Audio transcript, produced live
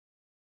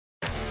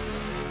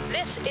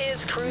This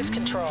is Cruise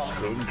Control.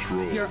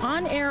 Your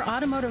on-air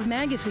automotive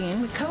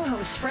magazine with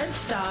co-hosts Fred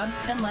Staub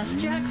and Les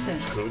Jackson.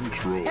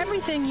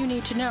 Everything you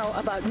need to know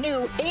about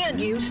new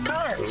and used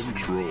cars.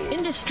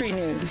 Industry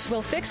news.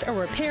 We'll fix or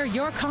repair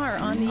your car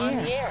on the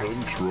air.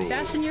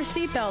 Fasten your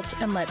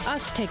seatbelts and let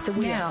us take the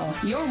wheel. Now,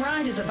 your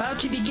ride is about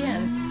to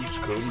begin.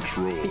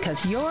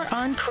 Because you're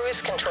on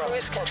Cruise Control.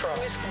 Cruise Control.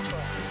 Cruise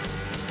Control.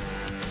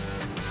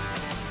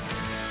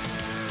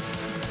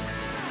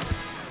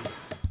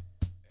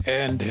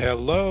 And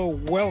hello,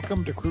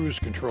 welcome to Cruise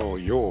Control,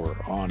 your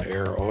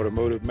on-air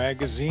automotive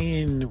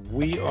magazine.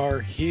 We are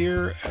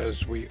here,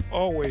 as we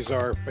always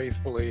are,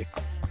 faithfully.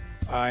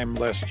 I'm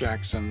Les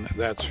Jackson.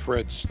 That's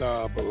Fred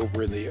Staub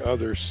over in the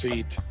other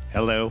seat.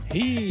 Hello.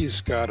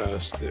 He's got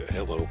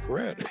hello,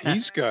 Fred.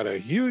 He's got a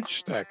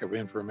huge stack of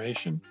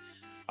information.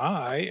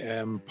 I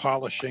am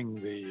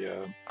polishing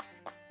the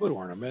foot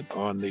ornament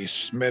on the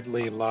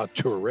Smedley La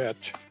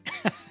Tourette.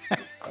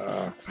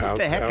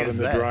 Out in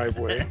the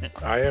driveway.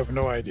 I have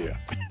no idea.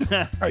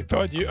 I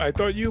thought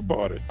you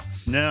bought it.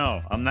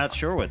 No, I'm not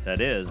sure what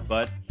that is,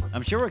 but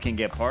I'm sure we can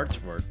get parts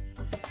for it.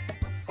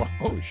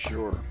 Oh,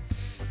 sure.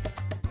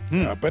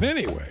 But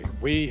anyway,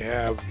 we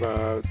have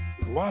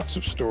lots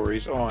of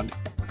stories on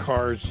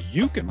cars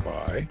you can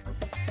buy,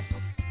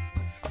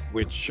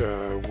 which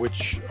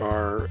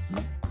are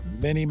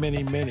many,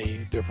 many,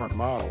 many different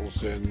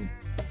models. And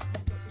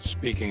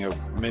speaking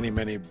of many,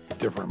 many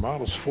different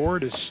models,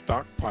 Ford is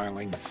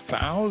stockpiling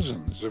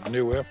thousands of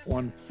new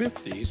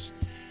F-150s.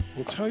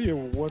 We'll tell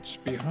you what's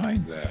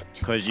behind that.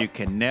 Because you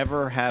can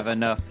never have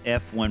enough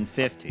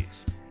F-150s.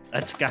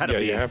 That's got to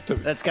be.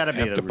 That's got to be.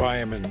 Have to buy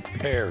them in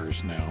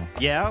pairs now.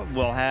 Yeah,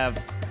 we'll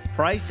have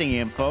pricing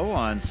info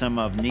on some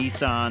of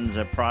Nissan's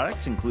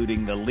products,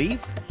 including the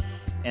Leaf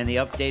and the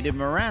updated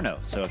Murano.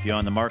 So if you're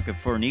on the market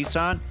for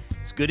Nissan,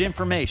 it's good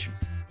information.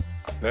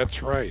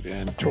 That's right.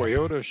 And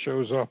Toyota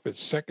shows off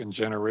its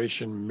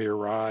second-generation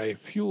Mirai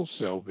fuel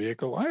cell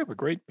vehicle. I have a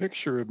great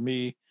picture of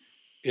me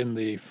in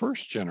the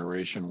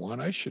first-generation one.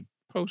 I should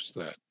post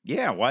that.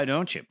 Yeah, why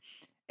don't you?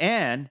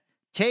 And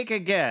take a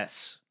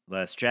guess,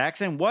 Les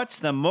Jackson. What's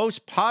the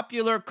most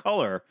popular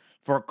color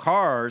for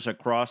cars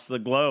across the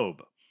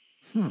globe?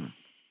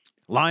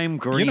 Lime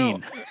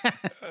green.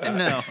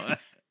 No.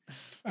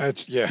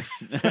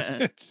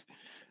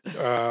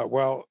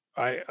 Well,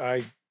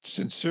 I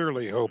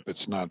sincerely hope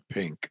it's not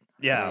pink.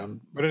 Yeah.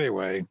 But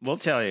anyway. We'll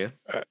tell you.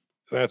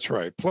 That's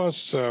right.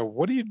 Plus,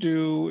 what do you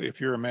do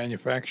if you're a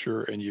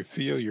manufacturer and you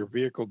feel your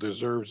vehicle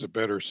deserves a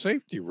better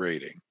safety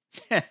rating?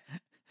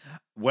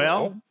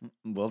 Well,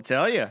 we'll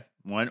tell you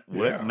what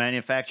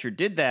manufacturer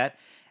did that.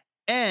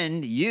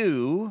 And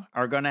you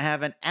are going to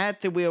have an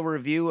at-the-wheel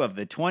review of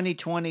the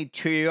 2020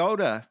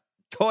 Toyota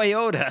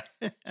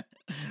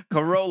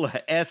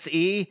Corolla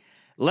SE.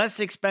 Less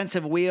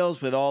expensive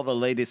wheels with all the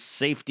latest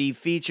safety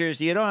features.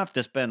 You don't have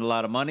to spend a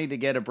lot of money to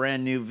get a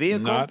brand new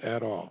vehicle. Not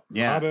at all.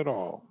 Yeah. Not at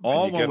all.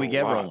 All when we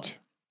get rolling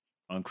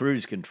on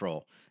Cruise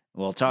Control.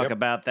 We'll talk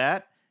about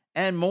that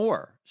and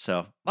more. So,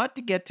 a lot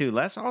to get to.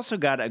 Les also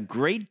got a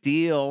great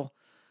deal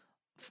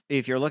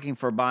if you're looking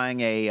for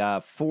buying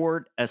a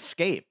Ford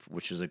Escape,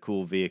 which is a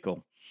cool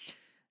vehicle.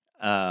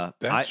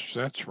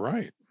 That's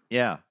right.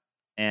 Yeah.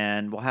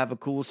 And we'll have a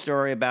cool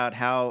story about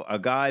how a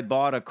guy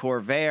bought a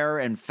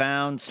Corvair and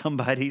found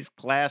somebody's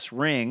class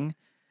ring.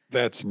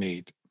 That's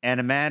neat.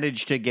 And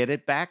managed to get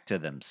it back to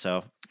them.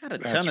 So, got a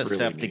ton of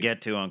stuff to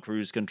get to on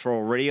Cruise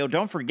Control Radio.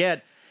 Don't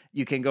forget,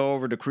 you can go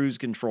over to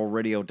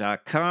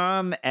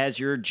cruisecontrolradio.com as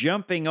your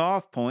jumping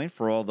off point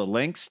for all the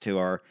links to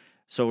our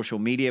social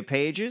media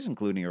pages,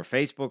 including our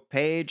Facebook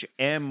page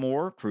and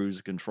more,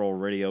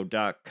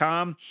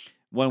 cruisecontrolradio.com.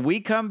 When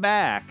we come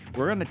back,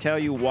 we're going to tell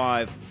you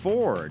why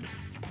Ford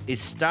is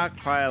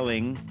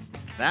stockpiling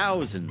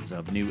thousands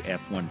of new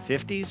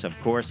F-150s. Of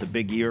course, a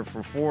big year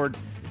for Ford,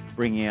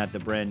 bringing out the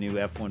brand new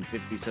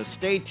F-150. So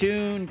stay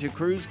tuned to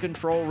Cruise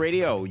Control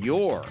Radio,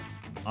 your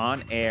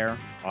on-air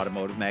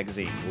automotive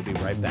magazine. We'll be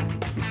right back.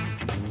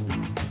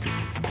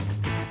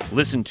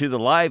 Listen to the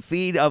live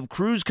feed of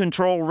Cruise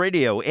Control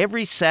Radio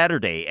every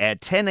Saturday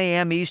at 10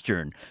 a.m.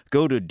 Eastern.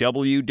 Go to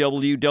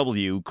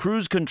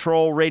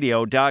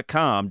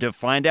www.cruisecontrolradio.com to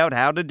find out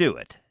how to do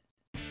it.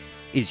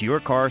 Is your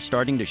car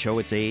starting to show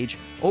its age?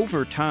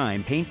 Over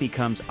time, paint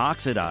becomes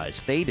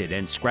oxidized, faded,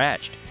 and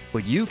scratched.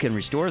 But you can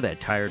restore that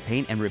tired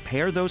paint and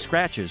repair those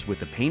scratches with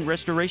the paint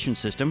restoration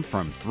system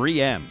from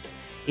 3M.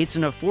 It's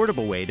an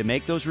affordable way to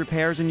make those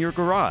repairs in your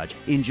garage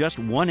in just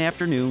one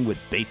afternoon with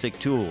basic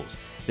tools.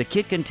 The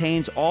kit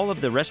contains all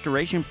of the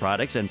restoration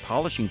products and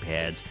polishing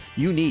pads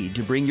you need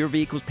to bring your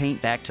vehicle's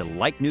paint back to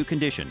like-new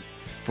condition.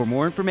 For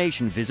more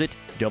information, visit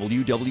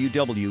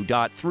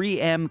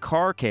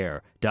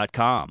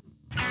www.3mcarcare.com.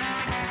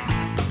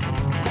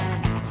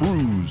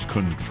 Cruise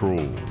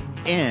Control.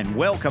 And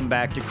welcome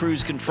back to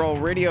Cruise Control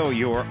Radio,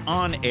 your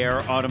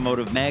on-air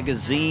automotive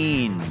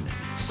magazine.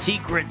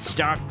 Secret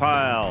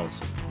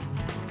stockpiles.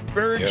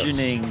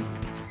 Burgeoning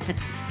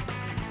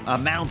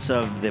amounts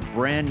of the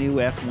brand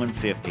new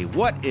F-150.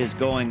 What is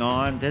going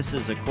on? This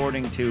is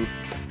according to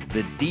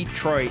the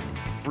Detroit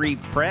Free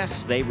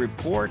Press. They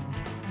report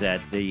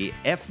that the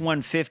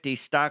F-150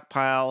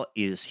 stockpile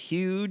is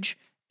huge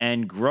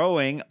and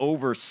growing.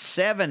 Over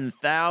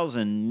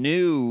 7,000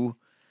 new,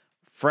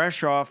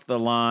 fresh off the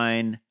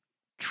line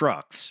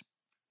trucks.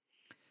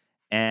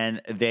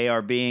 And they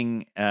are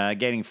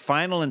getting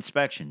final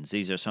inspections.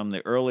 These are some of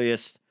the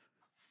earliest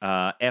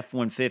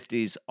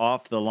F-150s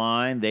off the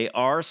line. They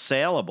are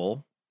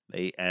saleable.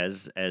 They,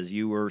 as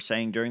you were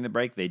saying during the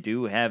break, they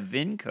do have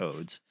VIN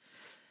codes.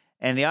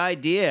 And the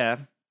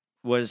idea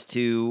was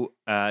to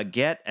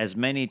get as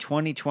many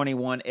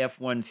 2021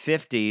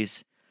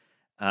 F-150s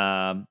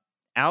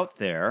out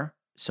there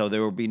so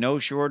there will be no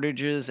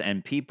shortages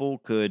and people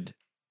could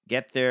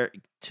get there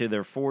to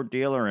their Ford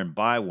dealer and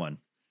buy one.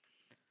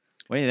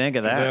 What do you think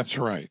of that? That's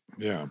right.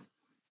 Yeah.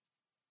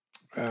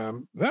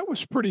 That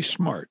was pretty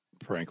smart,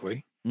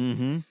 frankly.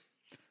 Mm-hmm.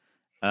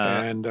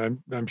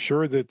 And I'm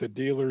sure that the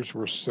dealers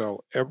will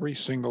sell every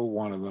single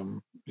one of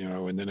them,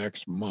 in the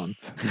next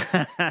month.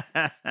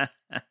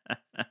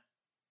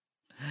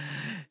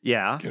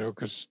 Yeah.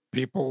 Because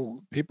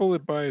people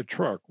that buy a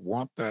truck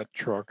want that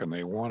truck and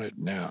they want it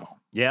now.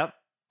 Yep.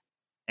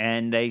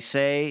 And they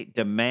say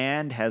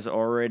demand has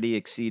already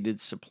exceeded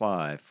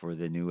supply for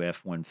the new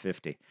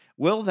F-150.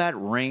 Will that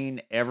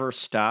reign ever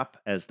stop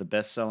as the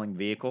best-selling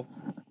vehicle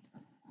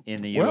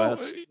in the U.S.?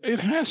 Well, it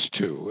has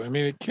to. I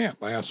mean, it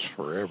can't last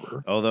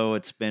forever. Although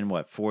it's been,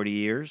 40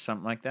 years,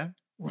 something like that?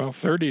 Well,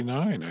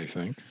 39, I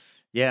think.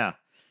 Yeah.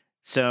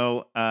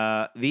 So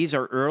these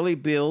are early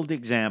build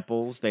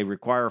examples. They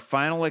require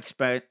final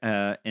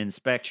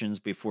inspections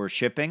before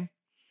shipping.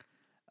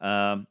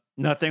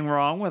 Nothing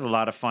wrong with a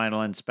lot of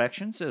final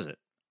inspections, is it?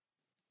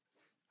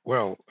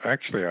 Well,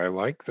 actually, I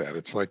like that.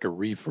 It's like a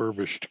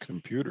refurbished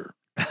computer.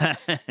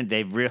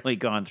 They've really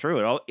gone through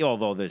it,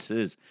 although this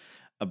is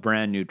a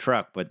brand new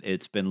truck, but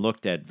it's been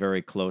looked at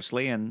very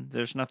closely, and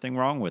there's nothing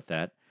wrong with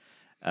that.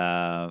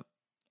 And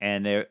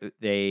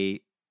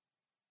they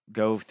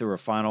go through a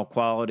final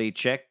quality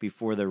check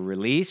before they're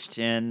released,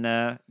 and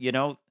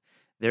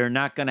they're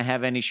not going to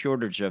have any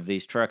shortage of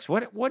these trucks.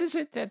 What is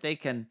it that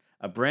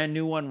a brand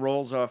new one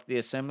rolls off the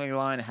assembly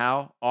line?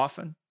 How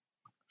often?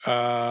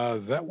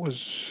 That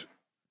was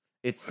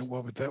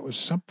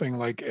something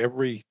like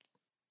every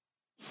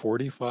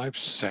 45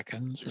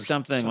 seconds or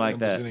something like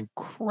that. It was an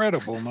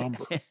incredible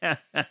number.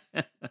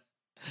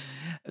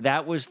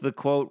 That was the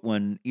quote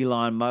when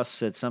Elon Musk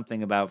said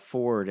something about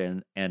Ford,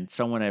 and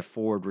someone at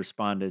Ford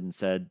responded and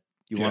said,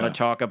 "You want to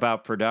talk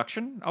about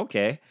production?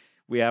 Okay.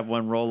 We have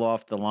one roll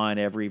off the line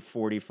every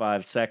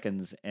 45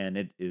 seconds, and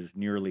it is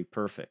nearly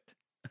perfect."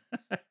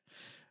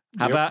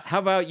 How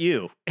about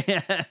you?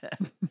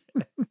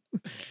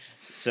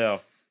 So,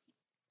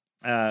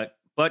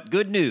 but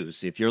good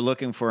news. If you're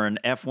looking for an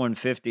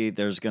F-150,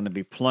 there's going to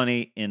be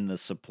plenty in the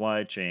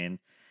supply chain.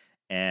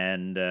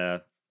 And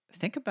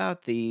think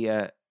about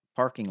the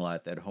parking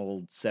lot that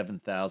holds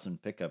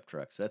 7,000 pickup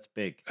trucks. That's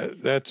big.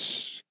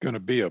 That's going to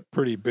be a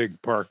pretty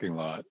big parking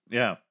lot.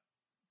 Yeah.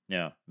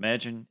 Yeah.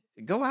 Imagine,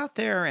 go out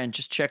there and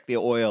just check the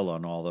oil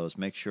on all those.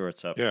 Make sure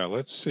it's up. Yeah,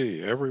 let's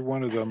see. Every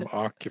one of them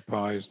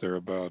occupies, they're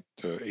about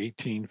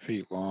 18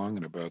 feet long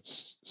and about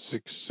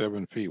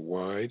 6-7 feet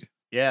wide.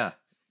 Yeah.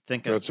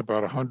 That's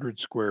about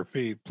 100 square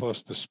feet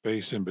plus the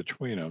space in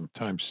between them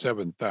times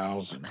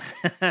 7,000.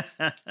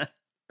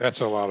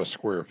 That's a lot of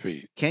square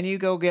feet. Can you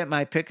go get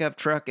my pickup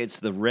truck? It's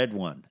the red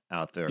one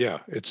out there. Yeah,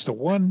 it's the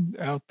one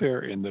out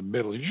there in the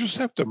middle. You just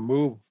have to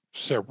move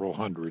several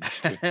hundred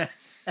to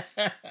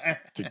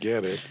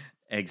get it.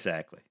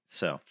 Exactly.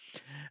 So,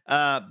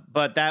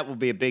 but that will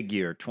be a big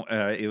year.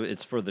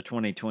 It's for the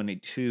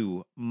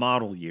 2022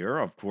 model year.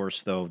 Of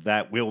course, though,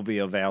 that will be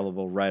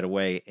available right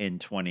away in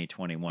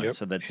 2021. Yep,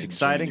 so that's in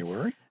exciting.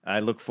 January. I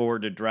look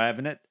forward to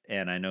driving it,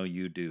 and I know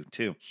you do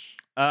too.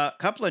 A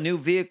couple of new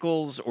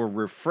vehicles or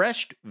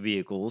refreshed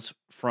vehicles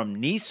from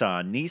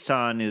Nissan.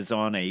 Nissan is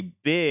on a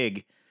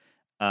big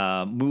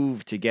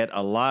move to get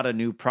a lot of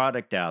new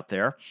product out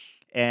there.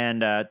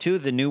 And two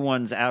of the new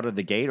ones out of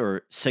the gate,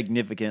 or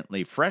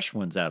significantly fresh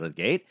ones out of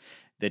the gate,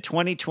 the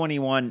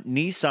 2021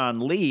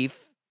 Nissan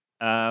Leaf,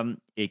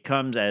 it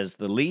comes as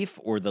the Leaf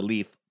or the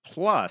Leaf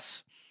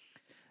Plus.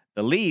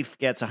 The Leaf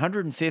gets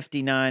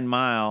 149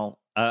 miles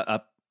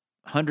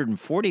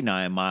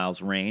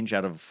range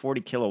out of a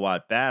 40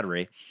 kilowatt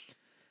battery,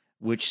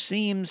 which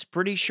seems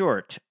pretty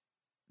short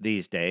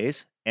these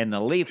days. And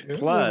the Leaf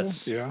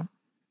Plus has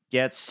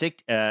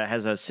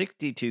a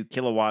 62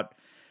 kilowatt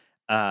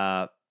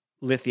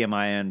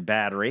lithium-ion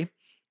battery,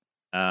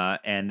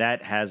 and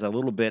that has a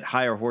little bit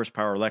higher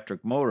horsepower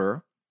electric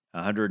motor,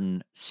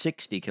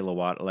 160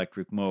 kilowatt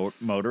electric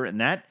motor, and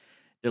that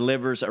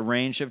delivers a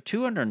range of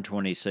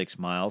 226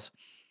 miles.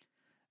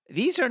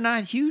 These are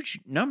not huge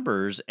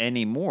numbers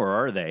anymore,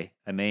 are they?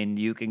 I mean,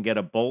 you can get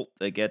a Bolt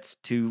that gets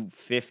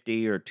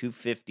 250 or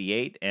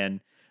 258, and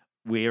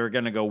we are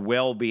going to go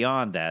well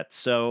beyond that.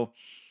 So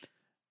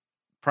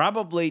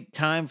probably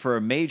time for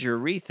a major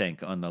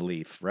rethink on the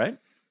Leaf, right?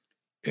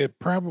 It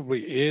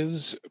probably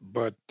is,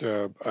 but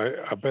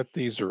I bet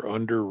these are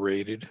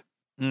underrated.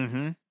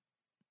 Mm-hmm.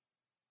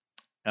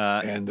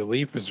 And the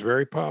Leaf is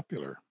very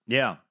popular.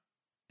 Yeah.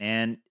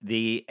 And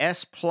the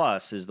S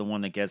Plus is the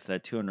one that gets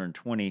that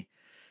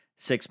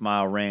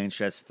 226-mile range.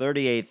 That's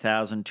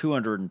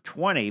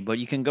 38,220, but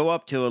you can go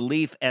up to a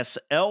Leaf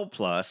SL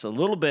Plus, a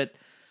little bit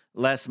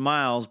less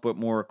miles, but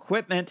more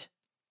equipment,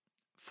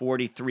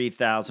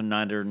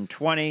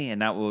 43,920, and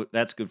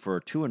that's good for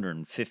a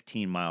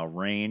 215-mile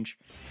range.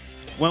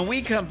 When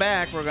we come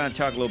back, we're going to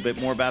talk a little bit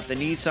more about the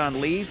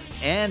Nissan Leaf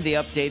and the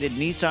updated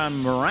Nissan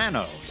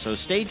Murano. So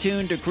stay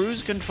tuned to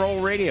Cruise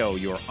Control Radio,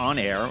 your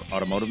on-air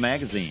automotive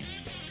magazine.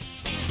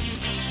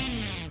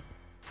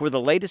 For the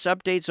latest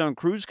updates on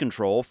Cruise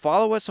Control,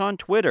 follow us on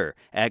Twitter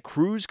at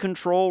Cruise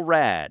Control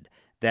Rad.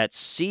 That's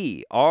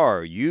CRUISECTRLRAD.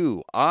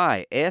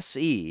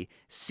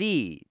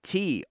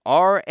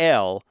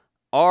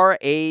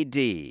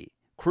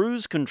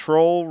 Cruise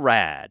Control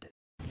Rad.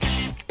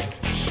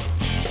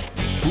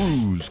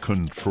 Cruise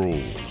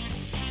Control.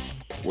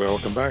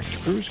 Welcome back to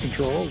Cruise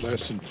Control.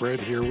 Les and Fred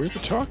here. We were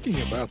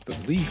talking about the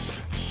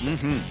Leaf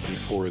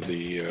before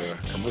the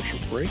commercial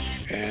break,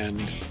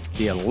 and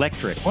the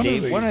electric.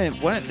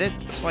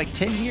 It's like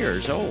 10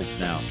 years old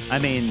now. I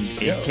mean,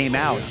 it came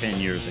out 10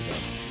 years ago.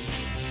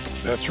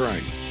 That's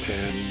right.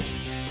 And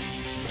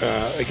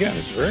again,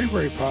 it's a very,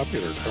 very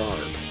popular car.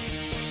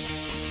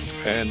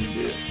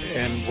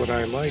 And what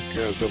I like,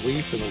 the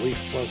Leaf and the Leaf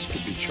Plus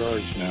could be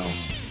charged now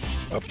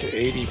up to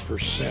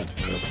 80%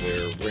 of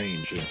their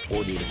range in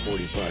 40 to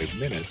 45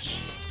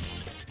 minutes.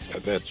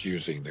 That's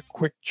using the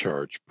quick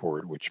charge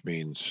port, which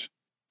means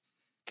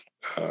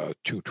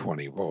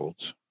 220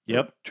 volts.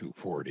 Yep.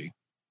 240.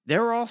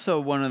 They're also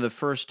one of the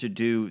first to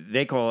do,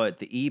 they call it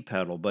the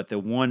E-pedal, but the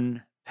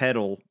one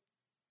pedal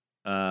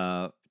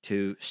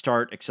to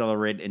start,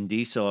 accelerate, and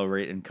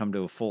decelerate and come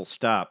to a full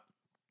stop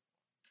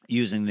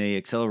using the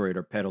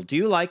accelerator pedal. Do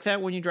you like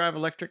that when you drive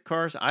electric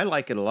cars? I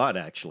like it a lot,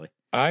 actually.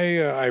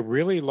 I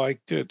really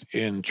liked it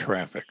in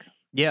traffic.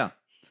 Yeah.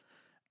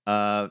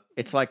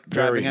 It's like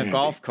driving a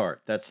golf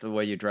cart. That's the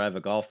way you drive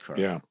a golf cart.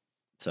 Yeah.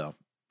 So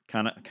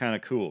kind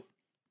of cool.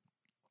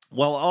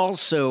 Well,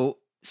 also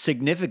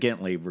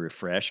significantly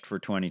refreshed for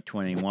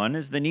 2021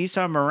 is the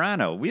Nissan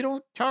Murano. We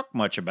don't talk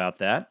much about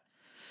that,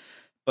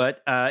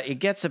 but it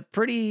gets a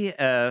pretty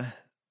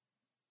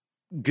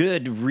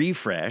good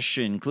refresh,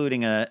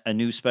 including a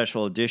new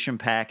special edition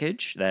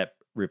package that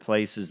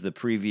replaces the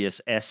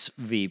previous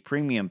SV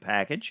Premium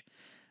package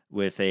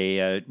with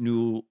a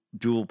new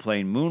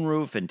dual-plane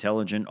moonroof,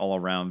 intelligent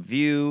all-around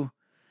view,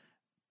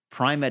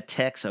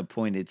 Primatex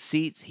appointed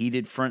seats,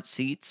 heated front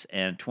seats,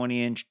 and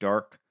 20-inch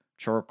dark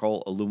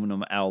charcoal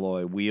aluminum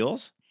alloy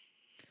wheels.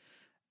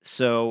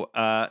 So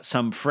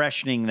some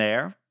freshening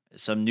there,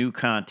 some new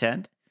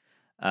content.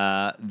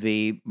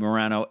 The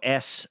Murano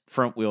S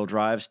front-wheel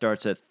drive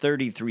starts at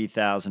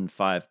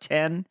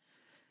 $33,510.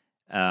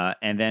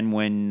 And then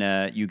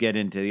when you get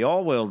into the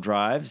all-wheel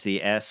drives,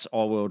 the S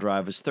all-wheel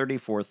drive is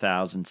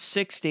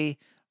 $34,060.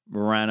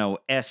 Murano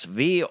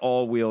SV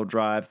all-wheel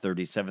drive,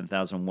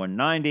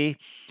 $37,190.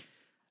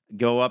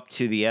 Go up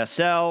to the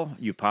SL,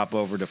 you pop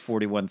over to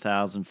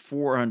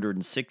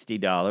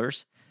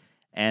 $41,460.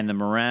 And the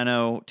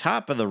Murano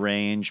top of the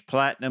range,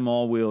 Platinum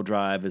all-wheel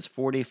drive, is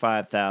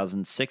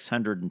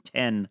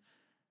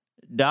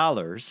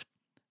 $45,610.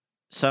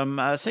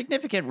 Some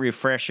significant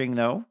refreshing,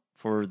 though,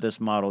 for this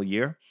model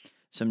year.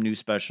 Some new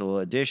special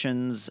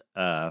editions.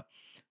 I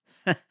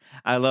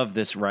love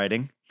this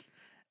writing.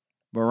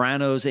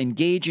 Murano's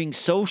engaging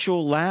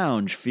social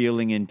lounge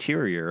feeling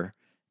interior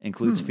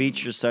includes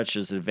features such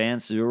as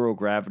advanced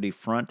zero-gravity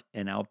front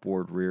and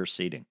outboard rear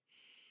seating.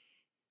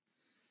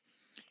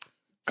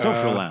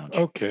 Social lounge.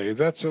 Okay,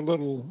 it's a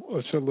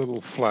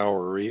little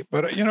flowery,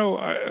 but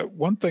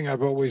one thing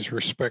I've always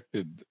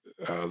respected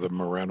the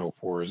Murano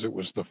for is it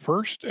was the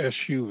first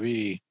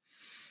SUV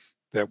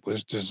that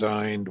was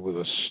designed with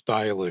a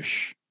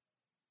stylish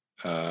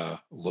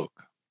look.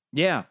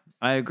 Yeah,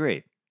 I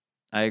agree.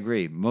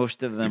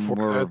 Most of them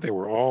they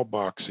were all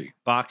boxy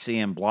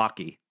and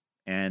blocky.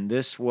 And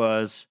this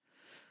was,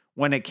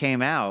 when it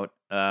came out,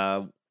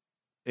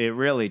 it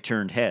really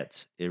turned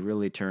heads. It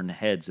really turned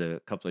heads a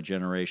couple of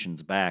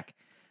generations back,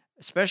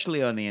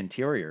 especially on the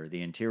interior.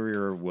 The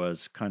interior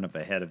was kind of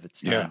ahead of its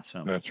time. Yeah,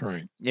 so that's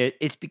right.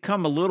 It's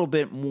become a little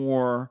bit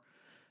more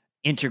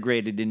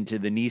integrated into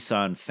the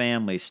Nissan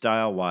family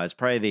style-wise.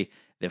 Probably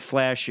the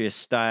flashiest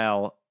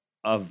style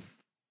of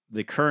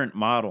the current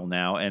model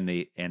now, and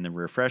the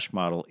refresh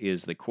model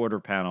is the quarter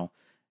panel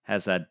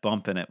has that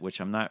bump in it, which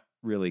I'm not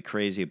really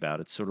crazy about.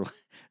 It's sort of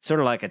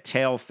like a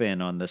tail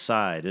fin on the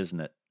side, isn't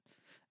it?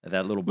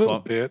 That little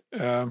bump. Bit.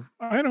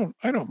 I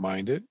don't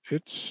mind it.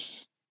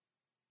 It's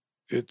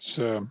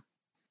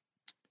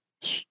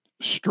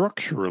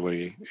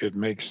structurally, it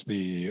makes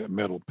the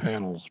metal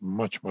panels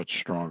much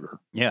stronger.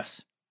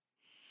 Yes.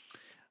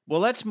 Well,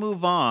 let's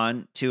move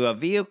on to a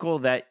vehicle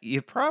that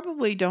you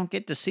probably don't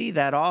get to see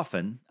that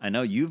often. I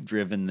know you've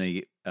driven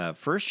the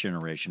first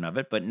generation of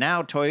it, but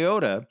now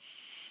Toyota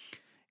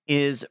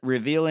is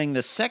revealing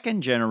the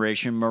second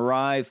generation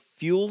Mirai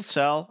fuel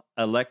cell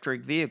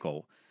electric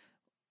vehicle.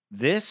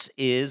 This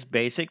is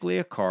basically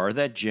a car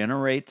that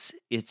generates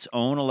its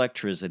own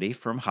electricity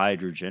from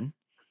hydrogen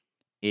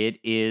It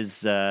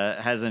is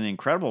has an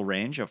incredible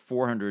range of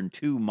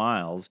 402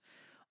 miles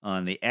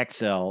on the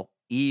XL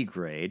E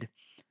grade.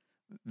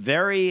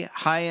 Very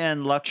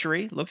high-end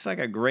luxury. Looks like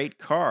a great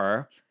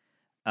car.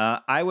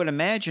 I would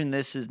imagine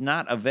this is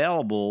not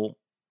available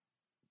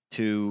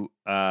to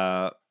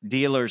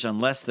dealers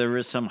unless there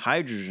is some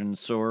hydrogen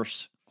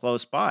source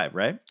close by,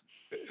 right?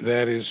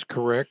 That is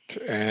correct.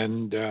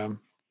 And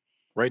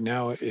right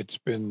now it's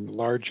been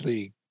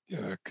largely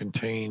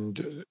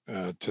contained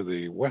to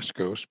the West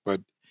Coast,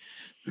 but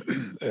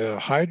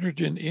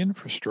hydrogen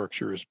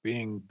infrastructure is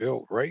being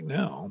built right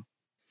now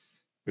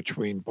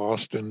between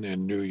Boston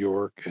and New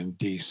York and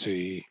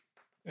DC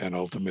and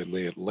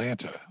ultimately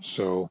Atlanta.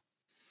 So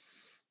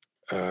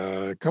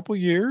a couple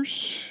of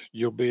years,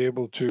 you'll be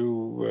able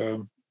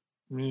to,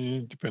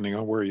 depending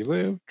on where you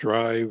live,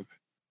 drive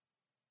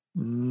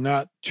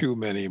not too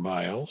many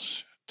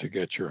miles to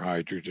get your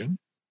hydrogen.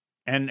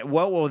 And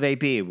what will they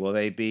be? Will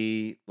they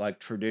be like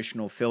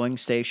traditional filling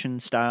station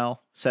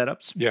style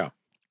setups? Yeah.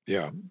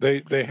 Yeah.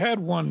 They had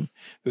one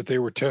that they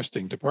were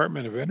testing.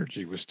 Department of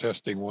Energy was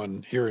testing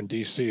one here in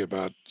DC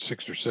about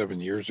 6 or 7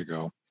 years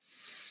ago.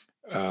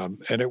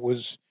 And it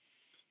was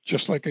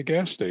just like a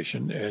gas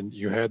station. And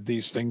you had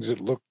these things that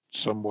looked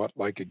somewhat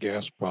like a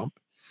gas pump.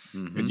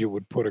 And you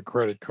would put a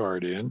credit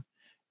card in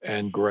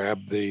and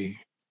grab the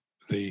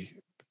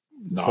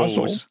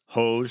nozzle.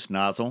 Hose,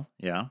 nozzle.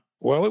 Yeah.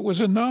 Well, it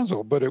was a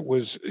nozzle, but it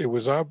was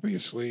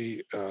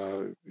obviously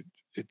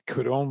it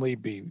could only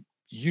be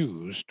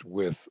used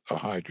with a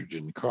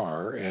hydrogen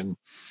car, and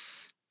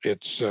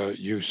it's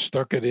you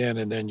stuck it in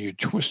and then you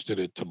twisted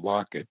it to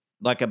lock it.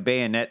 Like a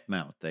bayonet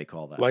mount, they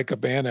call that. Like a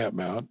bayonet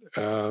mount.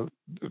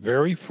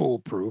 Very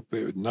foolproof.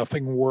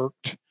 Nothing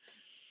worked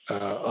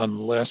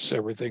unless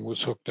everything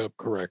was hooked up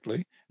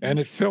correctly, and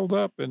it filled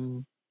up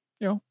in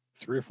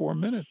 3 or 4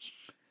 minutes.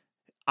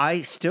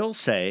 I still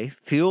say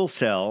fuel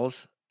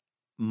cells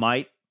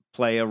might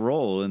play a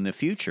role in the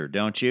future,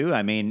 don't you?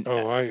 I mean,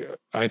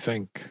 I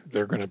think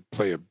they're going to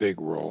play a big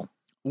role.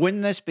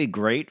 Wouldn't this be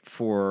great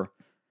for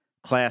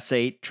Class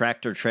 8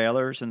 tractor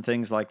trailers and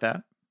things like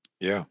that?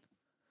 Yeah.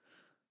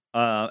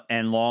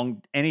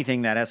 And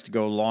anything that has to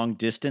go long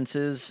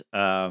distances.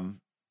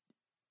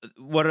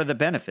 What are the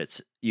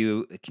benefits?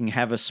 You can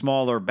have a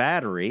smaller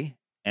battery,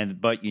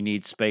 but you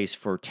need space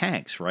for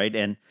tanks, right?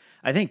 And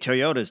I think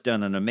Toyota's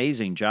done an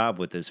amazing job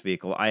with this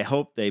vehicle. I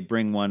hope they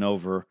bring one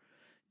over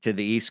to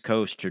the East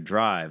Coast to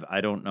drive. I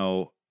don't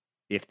know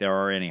if there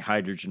are any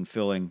hydrogen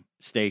filling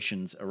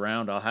stations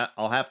around.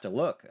 I'll have to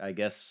look, I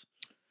guess.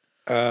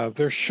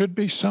 There should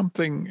be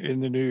something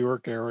in the New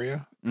York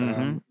area.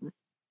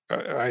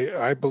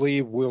 I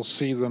believe we'll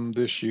see them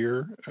this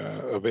year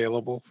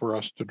available for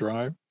us to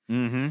drive.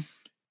 And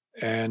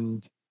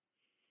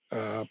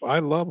I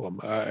love them.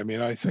 I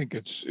mean, I think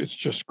it's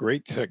just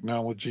great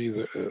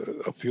technology.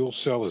 A fuel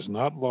cell is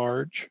not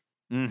large.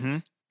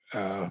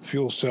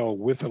 Fuel cell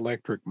with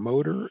electric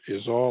motor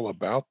is all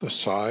about the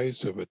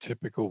size of a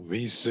typical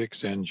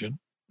V6 engine.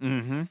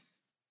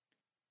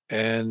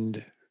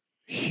 And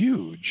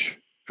huge,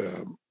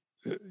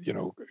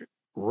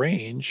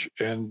 range.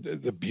 And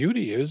the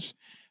beauty is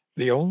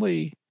the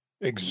only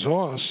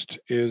exhaust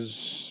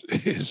is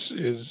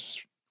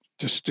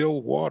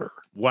distilled water.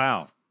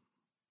 Wow.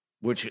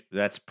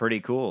 That's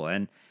pretty cool.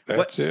 And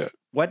that's it.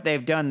 What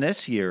they've done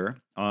this year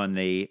on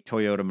the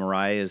Toyota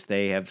Mirai is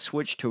they have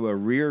switched to a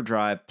rear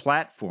drive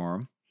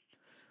platform,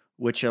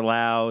 which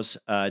allows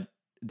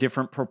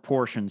different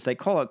proportions. They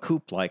call it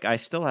coupe-like. I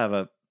still have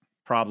a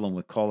problem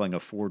with calling a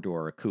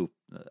 4-door a coupe.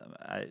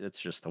 It's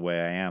just the way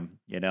I am,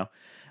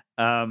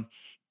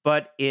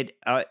 But it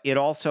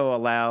also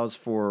allows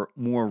for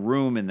more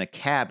room in the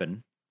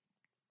cabin,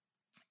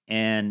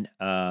 and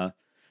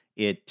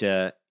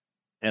it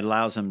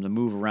allows them to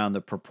move around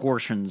the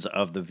proportions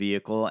of the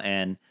vehicle,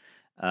 and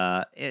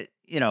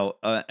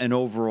an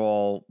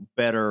overall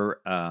better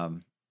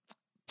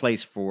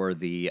place for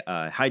the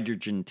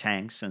hydrogen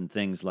tanks and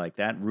things like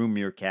that.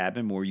 Roomier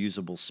cabin, more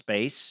usable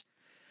space,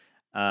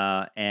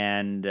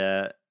 and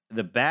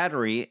the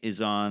battery is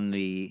on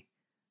the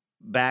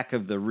back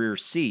of the rear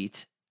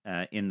seat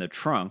in the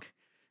trunk,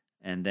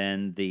 and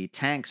then the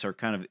tanks are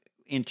kind of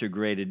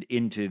integrated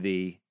into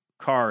the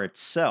car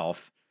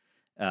itself.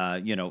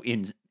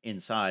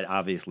 Inside,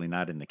 obviously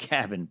not in the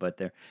cabin, but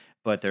they're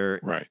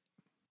right.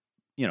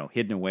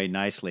 Hidden away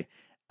nicely.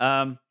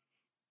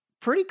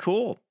 Pretty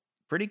cool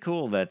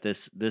that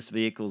this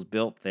vehicle's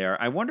built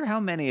there. I wonder how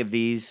many of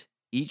these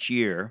each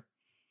year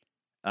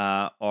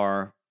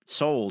are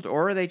sold,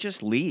 or are they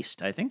just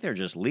leased? I think they're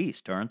just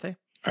leased, aren't they?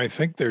 I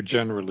think they're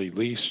generally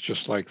leased,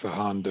 just like the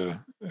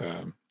Honda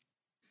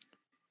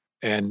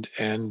and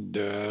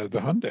the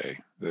Hyundai,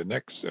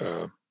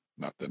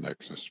 not the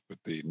Nexus, but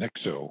the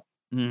Nexo.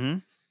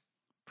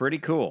 Pretty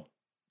cool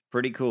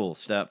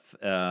stuff.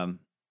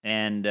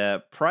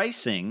 And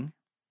pricing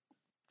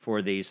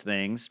for these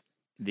things,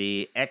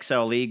 the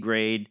XLE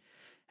grade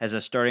has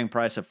a starting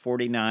price of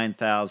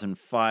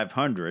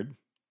 $49,500,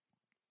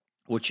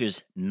 which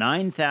is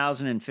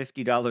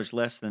 $9,050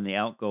 less than the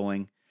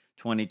outgoing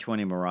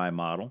 2020 Mirai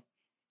model.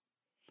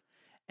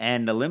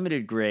 And the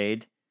limited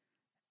grade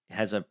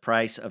has a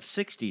price of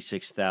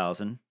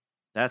 $66,000.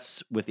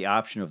 That's with the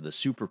option of the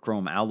Super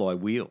Chrome alloy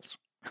wheels.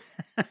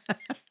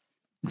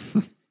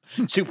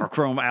 Super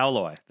Chrome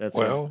alloy. That's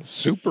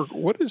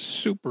what is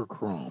Super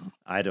Chrome?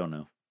 I don't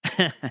know.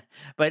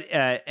 But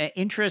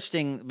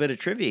interesting bit of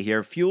trivia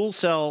here. Fuel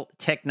cell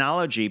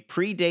technology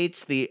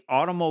predates the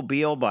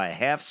automobile by a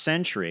half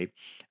century.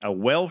 A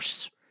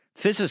Welsh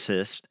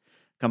physicist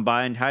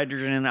combined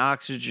hydrogen and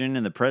oxygen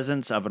in the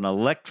presence of an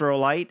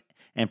electrolyte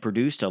and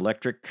produced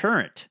electric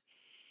current.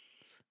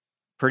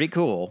 Pretty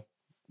cool.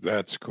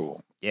 That's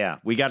cool. Yeah,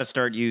 we got to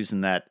start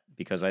using that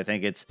because I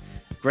think it's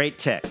great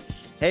tech.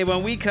 Hey,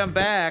 when we come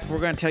back, we're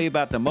going to tell you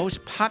about the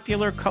most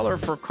popular color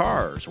for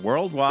cars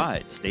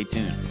worldwide. Stay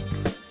tuned.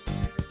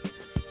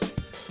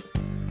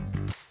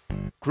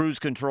 Cruise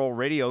Control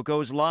Radio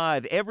goes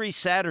live every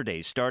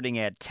Saturday starting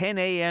at 10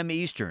 a.m.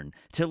 Eastern.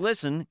 To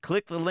listen,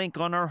 click the link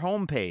on our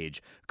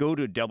homepage. Go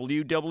to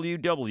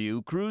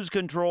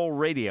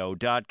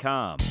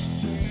www.cruisecontrolradio.com.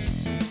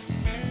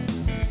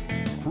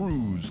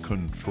 Cruise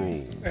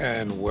Control.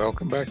 And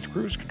welcome back to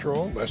Cruise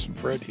Control. Les and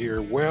Fred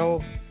here.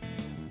 Well,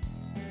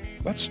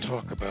 let's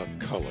talk about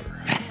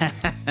color.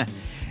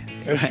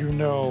 As you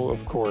know,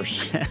 of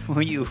course,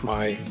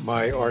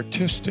 my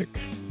artistic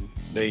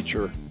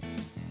nature.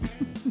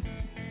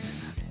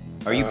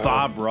 Are you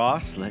Bob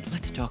Ross?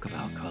 Let's talk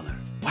about color.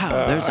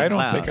 Wow, there's a I don't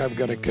cloud. think I'm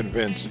going to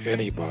convince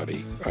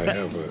anybody I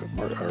have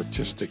an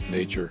artistic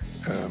nature.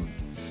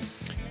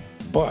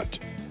 But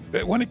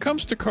when it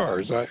comes to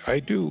cars, I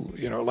do,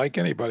 like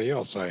anybody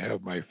else, I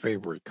have my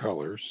favorite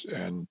colors.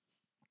 And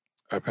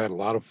I've had a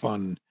lot of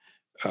fun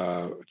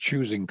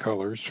choosing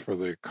colors for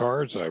the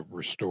cars I've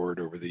restored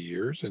over the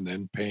years and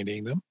then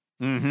painting them.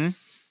 Mm-hmm.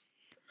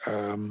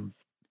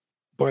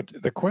 But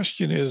the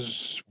question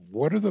is,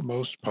 what are the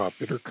most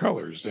popular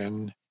colors?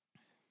 And,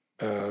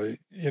 every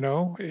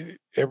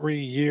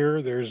year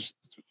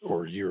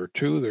or year or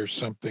two, there's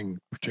something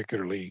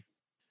particularly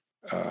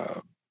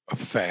a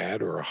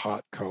fad or a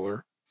hot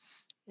color.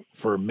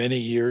 For many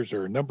years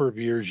or a number of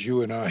years,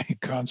 you and I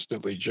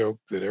constantly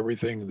joked that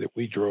everything that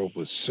we drove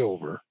was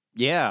silver.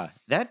 Yeah,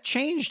 that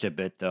changed a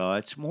bit, though.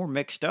 It's more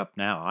mixed up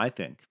now, I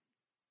think.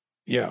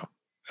 Yeah.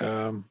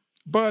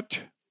 But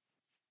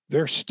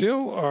they're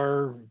still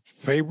our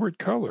favorite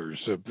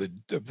colors of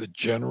the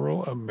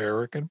general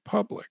American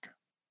public.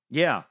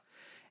 Yeah.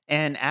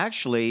 And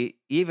actually,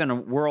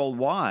 even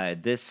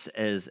worldwide, this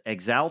is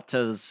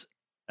Axalta's,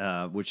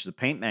 which is a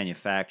paint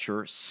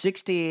manufacturer,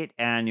 68th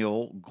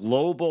annual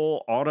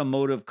Global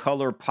Automotive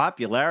Color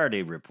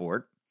Popularity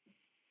Report.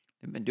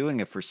 They've been doing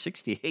it for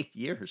 68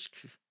 years.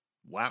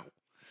 Wow.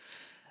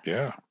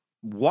 Yeah.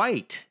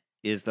 White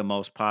is the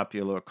most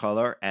popular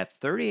color at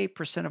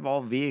 38% of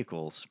all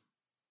vehicles.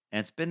 And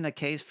it's been the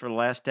case for the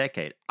last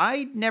decade.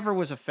 I never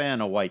was a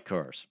fan of white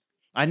cars.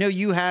 I know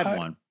you had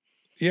one.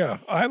 Yeah,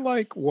 I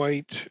like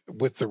white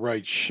with the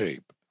right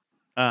shape.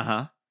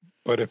 Uh-huh.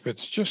 But if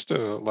it's just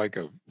like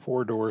a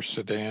four-door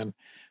sedan,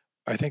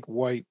 I think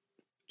white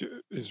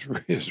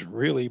is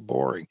really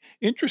boring.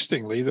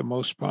 Interestingly, the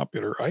most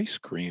popular ice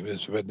cream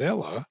is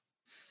vanilla.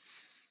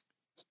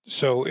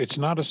 So it's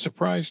not a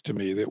surprise to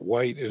me that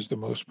white is the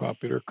most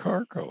popular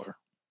car color.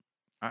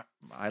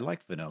 I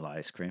like vanilla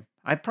ice cream.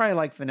 I probably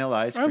like vanilla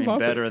ice cream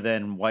better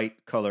than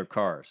white color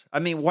cars. I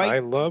mean, white. I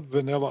love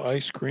vanilla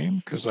ice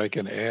cream because I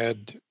can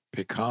add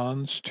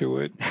pecans to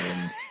it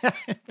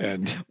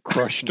and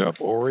crushed up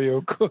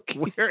Oreo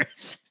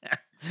cookies.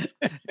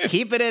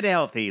 Keeping it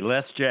healthy,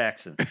 Les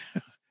Jackson.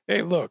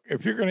 Hey, look,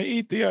 if you're going to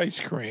eat the ice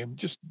cream,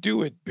 just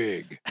do it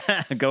big.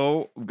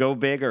 Go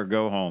big or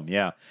go home.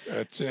 Yeah.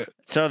 That's it.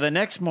 So the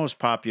next most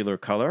popular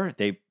color,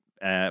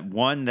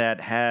 one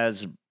that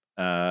has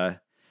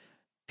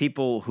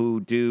people who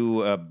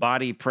do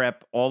body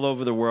prep all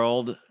over the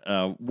world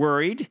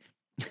worried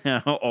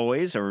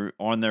always or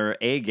on their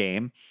A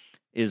game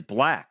is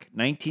black,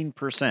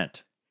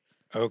 19%.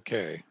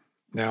 Okay.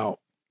 Now,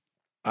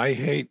 I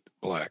hate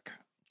black.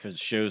 Because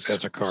it shows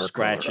as a car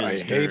scratches. Color. I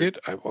hate it.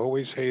 I've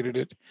always hated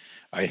it.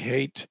 I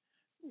hate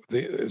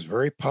it's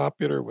very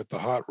popular with the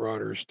hot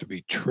rodders to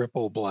be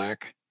triple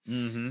black.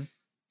 Mm-hmm.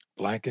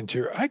 Black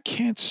interior. I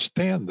can't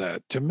stand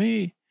that. To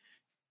me,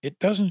 it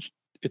doesn't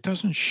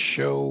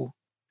show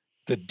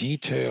the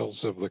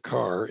details of the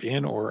car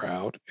in or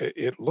out.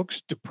 It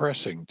looks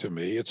depressing to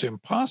me. It's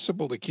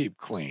impossible to keep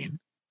clean.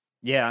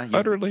 Yeah.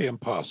 Utterly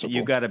impossible.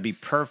 You got to be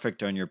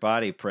perfect on your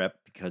body prep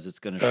because it's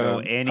going to show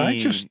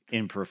any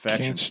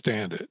imperfection. Can't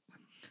stand it.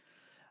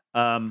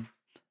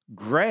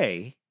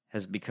 Gray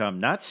has become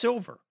not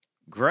silver.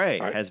 Gray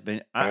has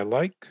been. I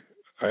like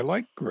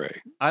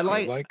gray. I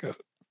like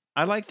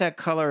that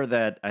color.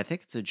 That I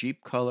think it's a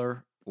Jeep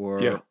color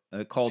or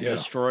called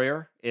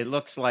Destroyer. It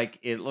looks like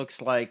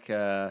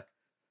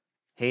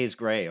haze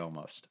gray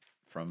almost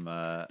from.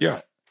 I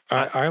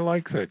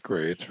like that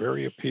gray. It's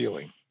very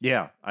appealing.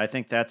 Yeah, I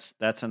think that's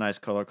a nice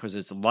color because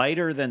it's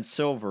lighter than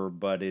silver,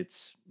 but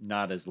it's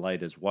not as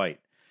light as white.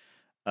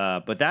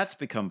 But that's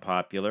become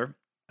popular.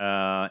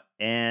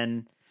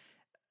 And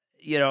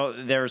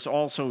there's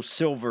also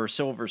silver.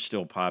 Silver's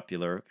still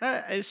popular.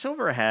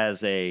 Silver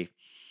has a,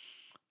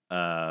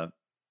 kind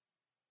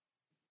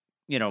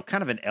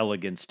of an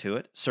elegance to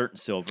it. Certain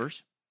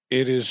silvers.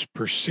 It is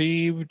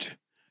perceived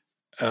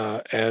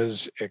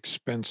as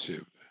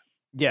expensive,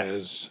 Yes.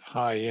 as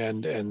high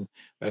end, and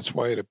that's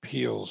why it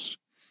appeals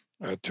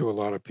to a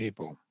lot of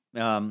people.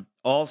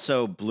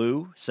 Also,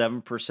 blue,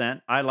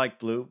 7%. I like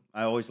blue.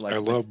 I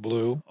love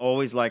blue.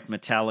 Always like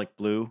metallic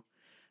blue,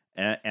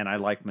 and I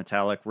like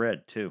metallic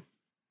red too.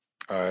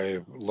 I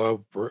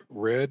love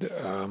red.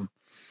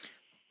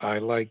 I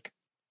like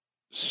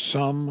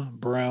some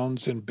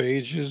browns and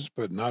beiges,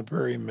 but not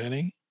very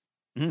many.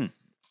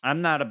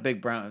 I'm not a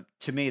big brown.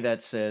 To me,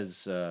 that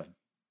says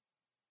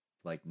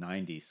like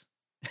 90s.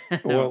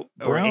 Well,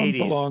 brown 80s.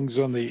 belongs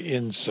on the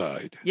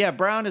inside. Yeah,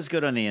 brown is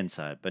good on the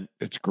inside, but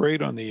it's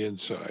great on the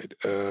inside.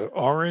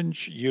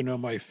 Orange,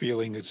 my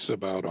feeling is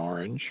about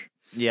orange.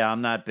 Yeah,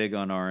 I'm not big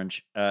on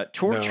orange.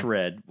 Torch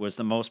red was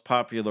the most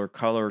popular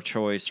color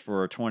choice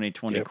for a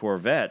 2020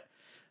 Corvette.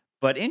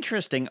 But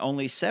interesting,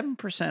 only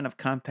 7% of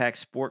compact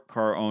sport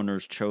car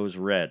owners chose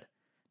red.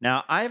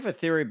 Now, I have a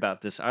theory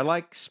about this. I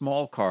like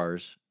small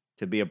cars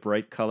to be a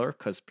bright color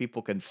because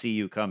people can see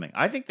you coming.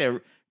 I think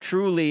there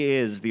truly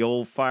is the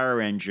old fire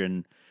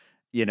engine,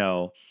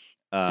 ruling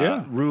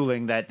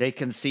that they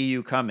can see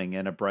you coming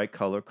in a bright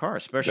color car,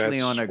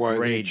 especially on a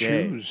gray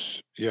day.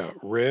 Choose,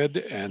 red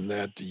and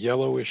that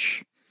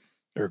yellowish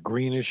or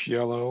greenish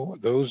yellow.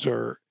 Those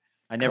are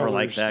I never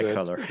liked that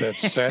color. that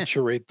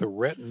saturate the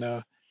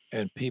retina,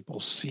 and people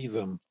see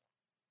them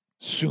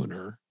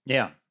sooner.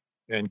 Yeah.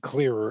 And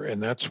clearer,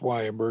 and that's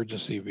why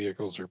emergency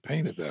vehicles are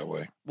painted that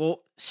way.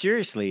 Well,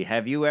 seriously,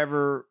 have you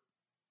ever,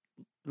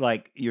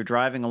 you're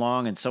driving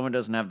along and someone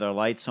doesn't have their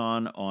lights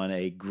on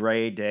a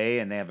gray day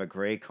and they have a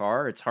gray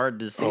car? It's hard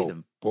to see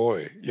them.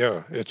 Boy,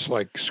 yeah, it's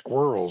like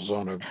squirrels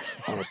on a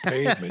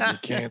pavement. You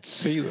can't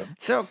see them.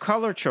 So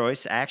color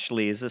choice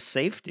actually is a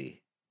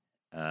safety.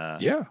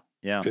 Yeah,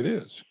 it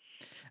is.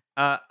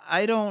 I'm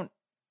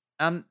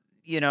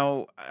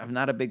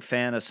not a big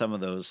fan of some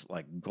of those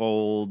like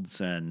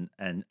golds and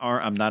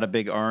I'm not a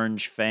big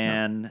orange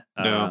fan.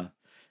 No.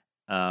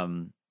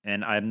 And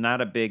I'm not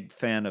a big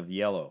fan of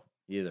yellow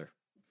either.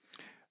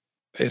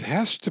 It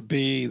has to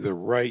be the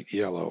right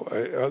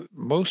yellow.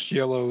 Most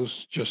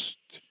yellows just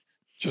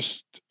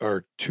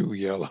are too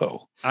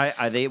yellow.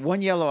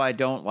 One yellow I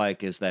don't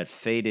like is that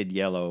faded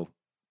yellow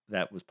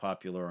that was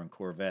popular on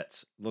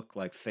Corvettes. Looked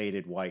like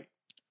faded white.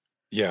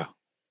 Yeah.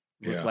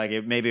 Looked like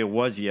maybe it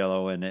was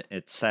yellow and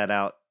it sat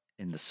out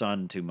in the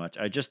sun too much.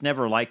 I just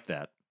never liked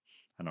that.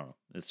 I don't know.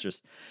 It's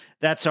just,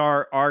 that's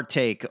our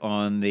take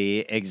on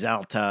the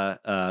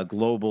Axalta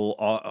Global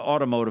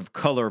Automotive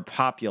Color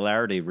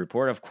Popularity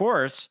Report. Of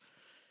course,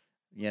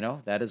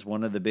 that is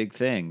one of the big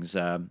things.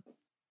 I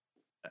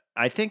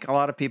think a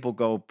lot of people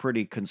go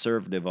pretty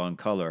conservative on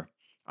color.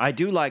 I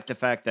do like the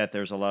fact that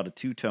there's a lot of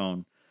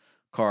two-tone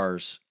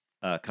cars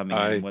coming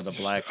in with a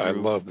black roof. I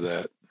love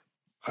that.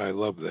 I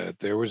love that.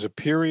 There was a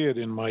period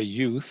in my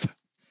youth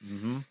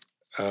when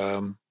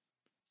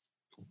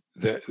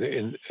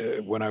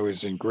I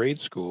was in grade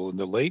school in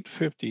the late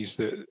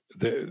 50s,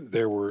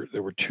 there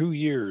were 2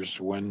 years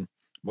when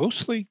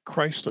mostly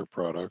Chrysler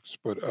products,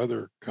 but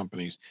other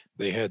companies,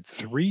 they had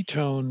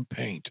 3-tone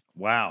paint.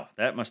 Wow,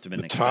 that must have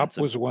been expensive. The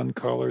top was one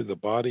color, the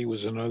body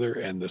was another,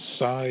 and the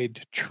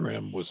side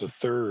trim was a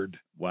third.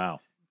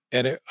 Wow.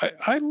 And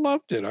I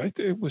loved it.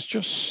 It was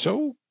just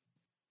so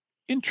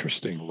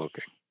interesting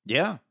looking.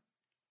 Yeah.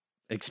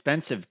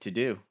 Expensive to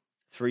do.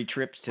 3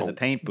 trips to the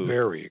paint booth.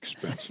 Very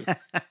expensive.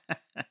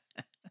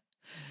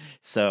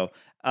 So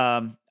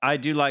I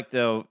do like,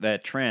 though,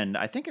 that trend.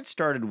 I think it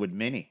started with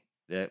Mini,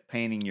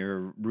 painting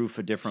your roof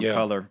a different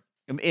color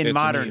in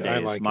modern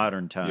days,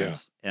 modern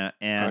times. Yeah.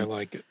 I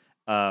like it.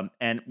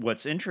 And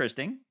what's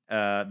interesting,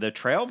 the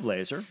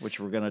Trailblazer, which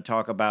we're going to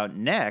talk about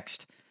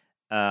next,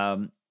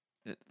 from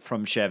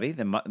Chevy,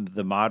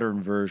 the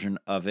modern version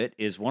of it,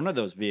 is one of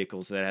those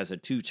vehicles that has a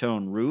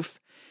 2-tone roof.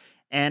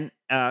 And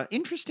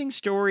interesting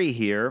story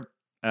here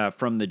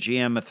from the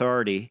GM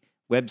Authority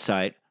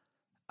website.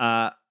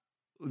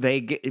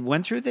 They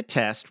went through the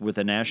test with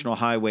the National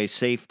Highway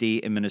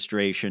Safety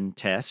Administration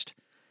test.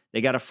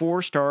 They got a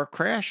 4-star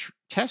crash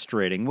test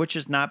rating, which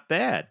is not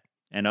bad.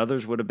 And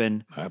others would have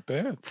been not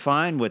bad,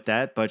 fine with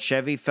that. But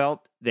Chevy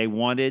felt they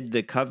wanted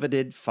the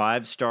coveted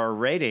 5-star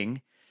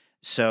rating.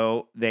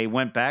 So they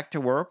went back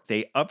to work.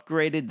 They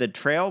upgraded the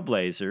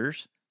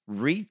Trailblazers,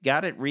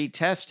 got it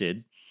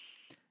retested.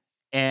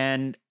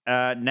 And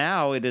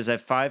now it is a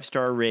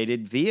 5-star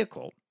rated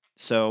vehicle.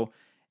 So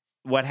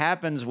what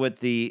happens with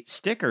the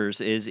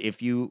stickers is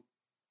if you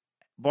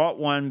bought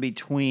one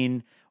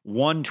between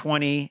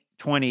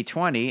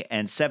 1/20/2020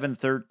 and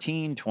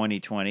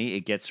 7/13/2020,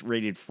 it gets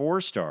rated 4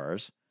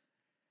 stars.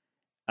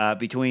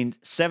 Between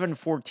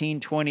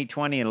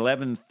 7/14/2020 and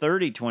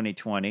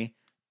 11/30/2020,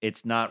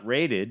 it's not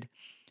rated.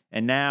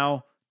 And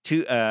now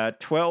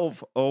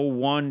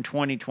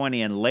 12/01/2020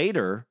 and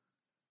later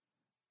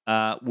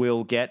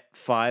will get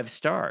 5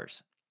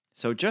 stars.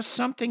 So just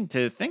something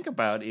to think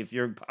about if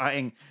you're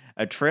buying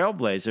a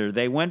trailblazer.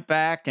 They went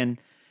back and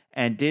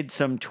did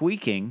some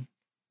tweaking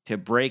to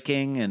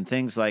braking and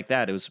things like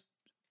that. It was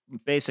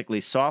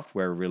basically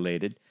software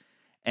related,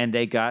 and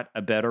they got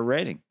a better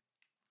rating.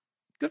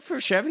 Good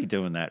for Chevy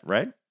doing that,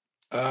 right?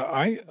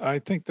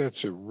 I think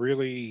that's a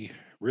really,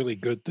 really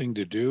good thing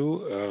to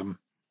do.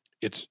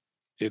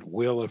 It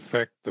will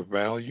affect the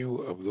value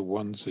of the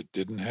ones that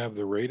didn't have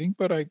the rating,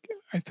 but I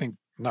think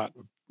not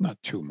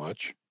too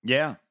much.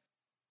 Yeah.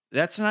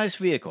 That's a nice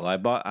vehicle.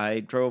 I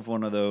drove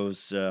one of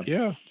those.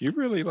 Yeah, you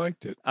really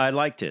liked it. I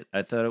liked it.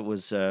 I thought it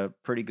was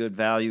pretty good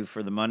value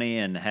for the money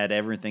and had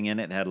everything in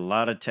it. Had a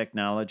lot of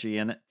technology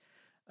in it,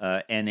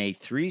 and a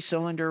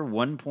 3-cylinder,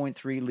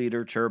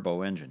 1.3-liter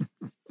turbo engine.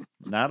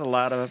 Not a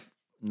lot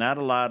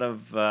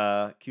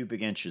of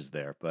cubic inches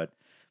there, but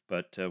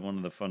one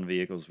of the fun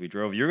vehicles we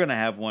drove. You're going to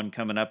have one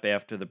coming up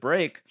after the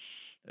break,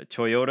 a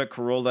Toyota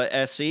Corolla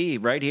SE,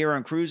 right here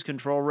on Cruise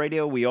Control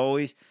Radio.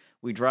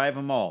 We drive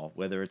them all,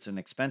 whether it's an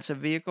expensive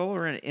vehicle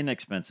or an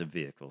inexpensive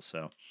vehicle.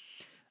 So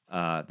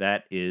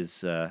that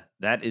is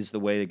the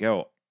way to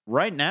go.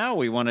 Right now,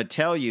 we want to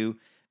tell you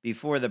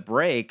before the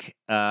break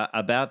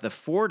about the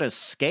Ford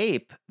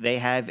Escape. They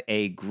have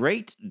a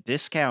great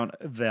discount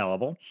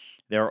available.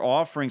 They're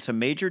offering some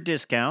major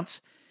discounts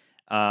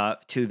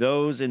to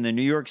those in the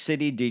New York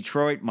City,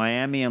 Detroit,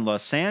 Miami, and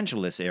Los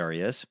Angeles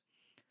areas.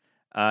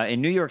 In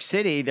New York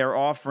City, they're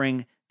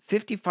offering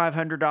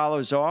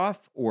 $5,500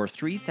 off or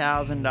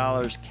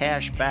 $3,000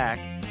 cash back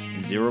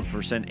and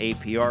 0%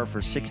 APR for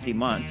 60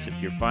 months if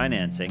you're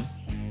financing.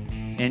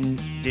 In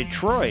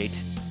Detroit,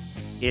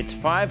 it's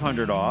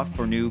 $500 off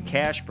for new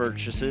cash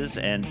purchases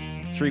and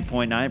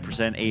 3.9%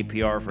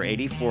 APR for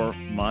 84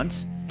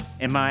 months.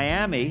 In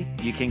Miami,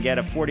 you can get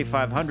a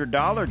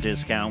 $4,500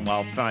 discount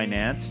while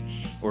financed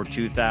or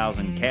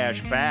 $2,000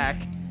 cash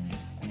back.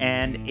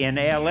 And in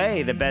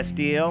LA, the best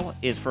deal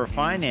is for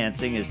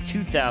financing is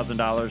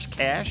 $2,000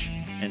 cash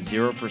and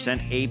 0%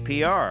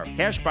 APR.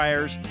 Cash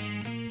buyers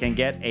can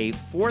get a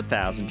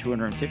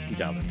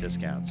 $4,250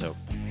 discount. So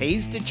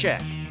pays to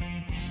check.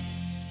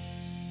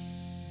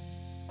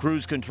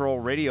 Cruise Control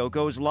Radio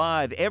goes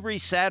live every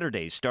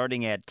Saturday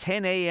starting at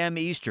 10 a.m.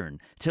 Eastern.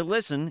 To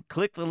listen,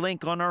 click the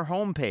link on our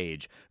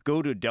homepage.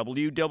 Go to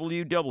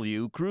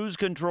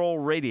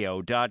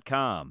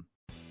www.cruisecontrolradio.com.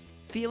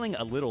 Feeling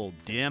a little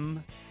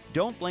dim?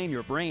 Don't blame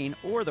your brain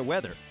or the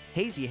weather.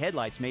 Hazy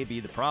headlights may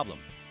be the problem.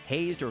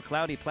 Hazed or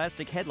cloudy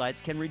plastic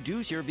headlights can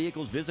reduce your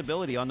vehicle's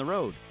visibility on the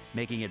road,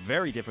 making it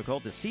very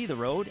difficult to see the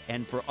road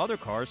and for other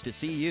cars to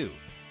see you.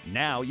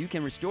 Now you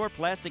can restore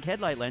plastic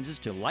headlight lenses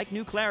to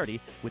like-new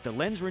clarity with the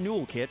Lens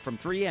Renewal Kit from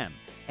 3M,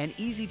 an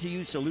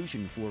easy-to-use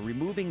solution for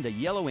removing the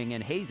yellowing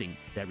and hazing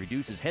that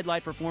reduces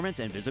headlight performance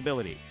and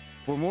visibility.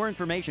 For more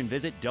information,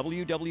 visit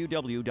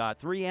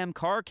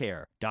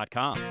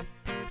www.3mcarcare.com.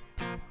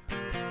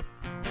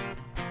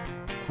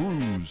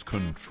 Cruise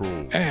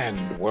Control.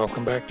 And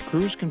welcome back to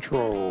Cruise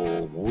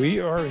Control. We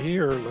are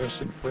here,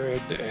 Les and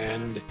Fred,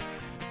 and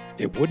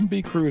it wouldn't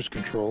be Cruise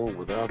Control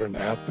without an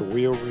At the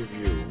Wheel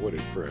review, would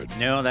it, Fred?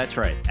 No, that's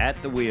right. At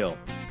the wheel.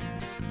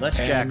 Les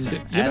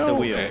Jackson, at the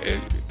wheel.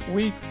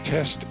 We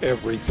test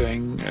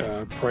everything.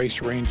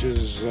 Price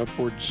ranges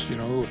upwards,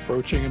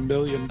 approaching $1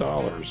 million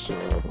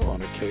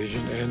on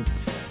occasion. And,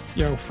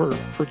 for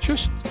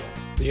just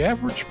the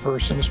average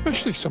person,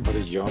 especially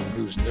somebody young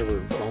who's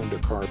never owned a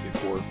car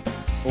before.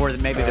 Or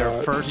maybe their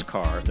first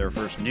car, their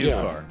first new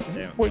car.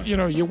 Yeah. Well,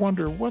 you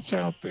wonder what's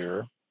out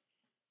there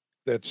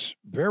that's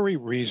very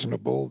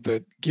reasonable,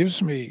 that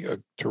gives me a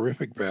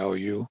terrific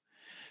value,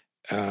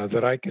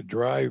 that I could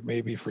drive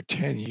maybe for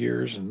 10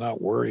 years and not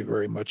worry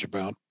very much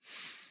about.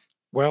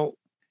 Well,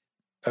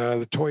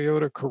 the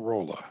Toyota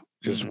Corolla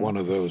is one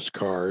of those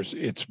cars.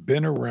 It's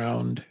been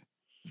around.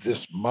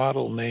 This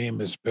model name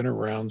has been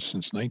around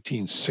since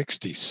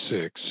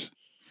 1966,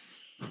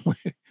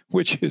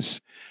 which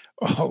is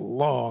a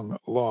long,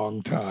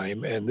 long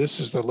time. And this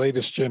is the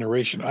latest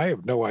generation. I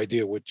have no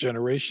idea what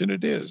generation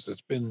it is.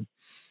 It's been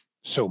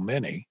so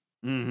many.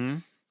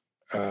 But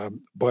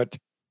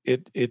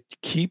it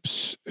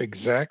keeps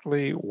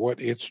exactly what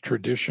its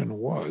tradition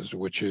was,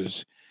 which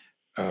is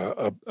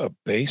a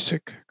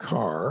basic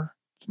car.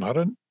 It's not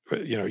it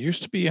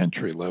used to be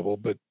entry level,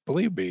 but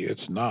believe me,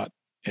 it's not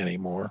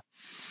anymore.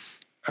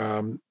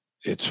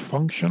 It's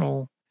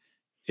functional.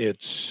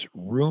 It's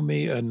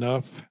roomy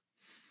enough.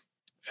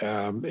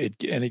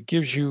 It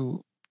gives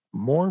you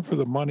more for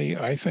the money,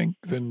 I think,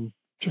 than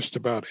just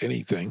about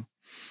anything.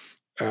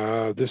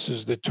 This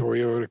is the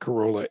Toyota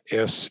Corolla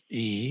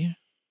SE,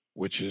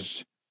 which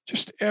is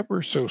just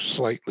ever so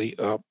slightly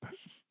up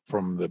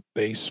from the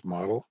base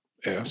model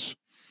S.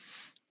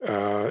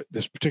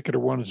 This particular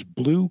one is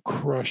Blue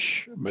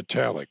Crush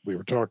Metallic. We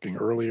were talking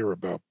earlier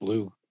about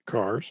blue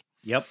cars.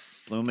 Yep,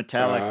 blue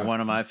metallic,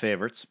 one of my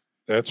favorites.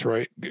 That's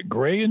right.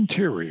 Gray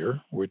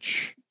interior,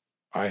 which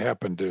I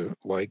happen to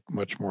like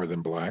much more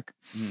than black.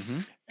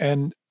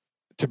 And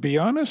to be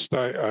honest,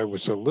 I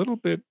was a little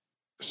bit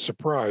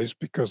surprised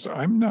because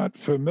I'm not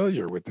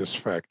familiar with this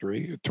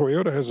factory.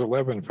 Toyota has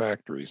 11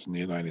 factories in the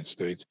United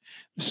States.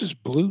 This is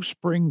Blue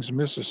Springs,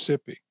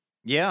 Mississippi.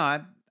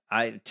 Yeah,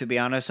 To be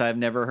honest, I've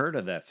never heard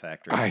of that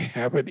factory. I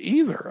haven't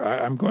either.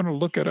 I'm going to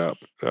look it up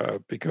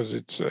because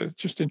it's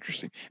just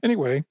interesting.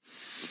 Anyway,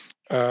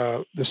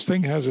 this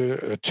thing has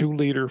a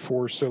 2-liter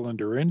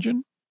 4-cylinder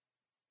engine.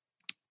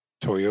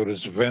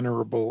 Toyota's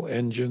venerable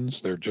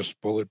engines, they're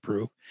just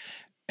bulletproof.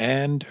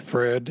 And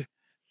Fred,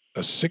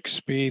 a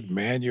 6-speed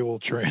manual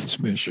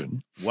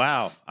transmission.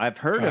 Wow, I've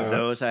heard of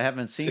those. I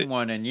haven't seen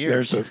one in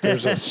years.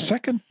 There's a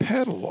second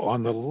pedal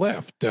on the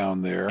left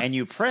down there, and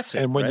you press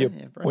it. And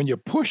when you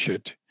push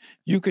it,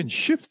 you can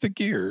shift the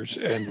gears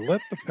and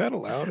let the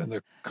pedal out, and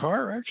the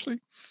car actually.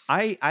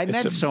 I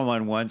met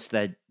someone once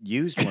that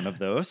used one of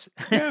those.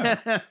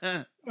 Yeah.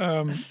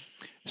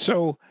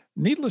 So,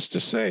 needless to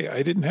say,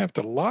 I didn't have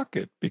to lock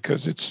it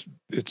because it's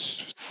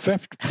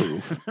theft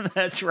proof.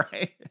 That's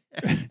right.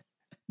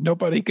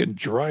 Nobody can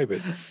drive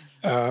it.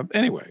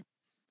 Anyway,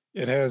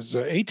 it has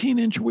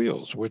 18-inch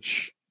wheels,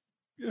 which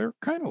are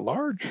kind of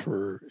large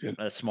for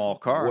a small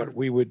car. What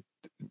we would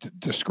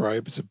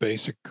describe as a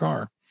basic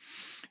car.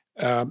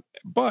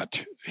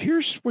 But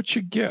here's what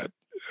you get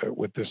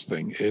with this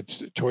thing.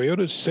 It's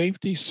Toyota's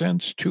Safety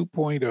Sense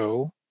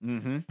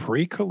 2.0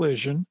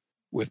 pre-collision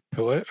with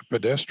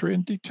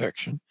pedestrian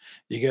detection.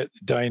 You get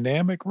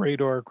dynamic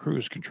radar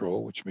cruise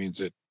control, which means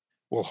it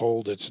will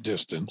hold its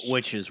distance.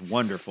 Which is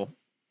wonderful.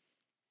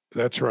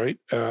 That's right.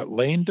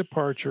 Lane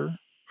departure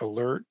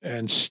alert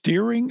and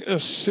steering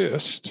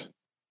assist.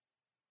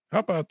 How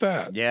about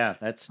that? Yeah,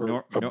 that's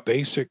a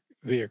basic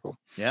vehicle.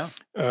 Yeah.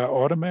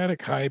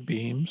 Automatic high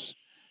beams,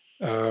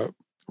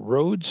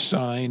 road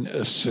sign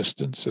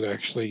assistance that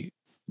actually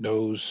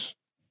knows,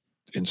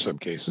 in some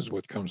cases,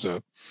 what comes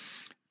up.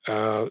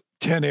 10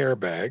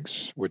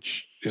 airbags,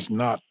 which is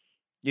not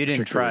you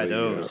didn't try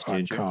those,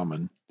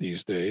 uncommon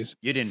these days.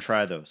 You didn't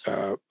try those.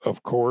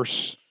 Of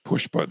course,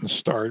 push button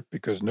start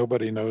because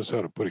nobody knows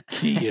how to put a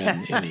key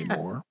in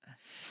anymore.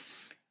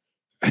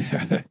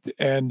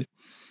 And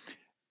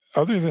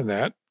other than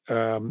that,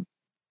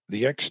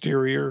 the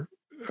exterior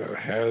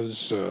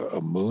has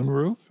a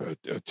moonroof,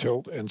 a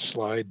tilt and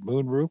slide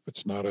moonroof.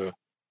 It's not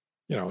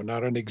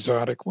not an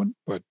exotic one,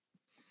 but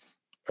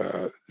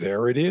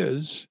there it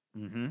is.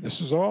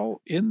 This is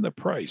all in the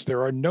price.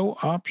 There are no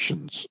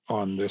options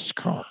on this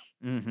car.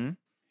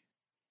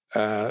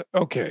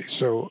 Okay,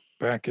 so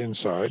back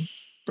inside.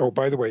 Oh,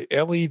 by the way,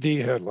 LED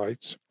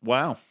headlights.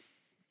 Wow.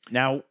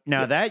 Now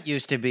that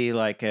used to be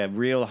like a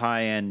real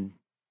high-end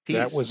piece.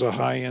 That was a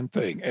high-end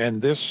thing.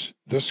 And this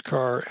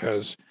car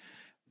has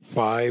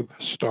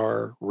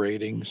 5-star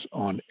ratings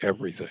on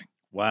everything.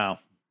 Wow.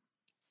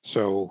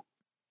 So,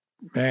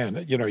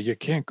 man, you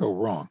can't go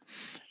wrong.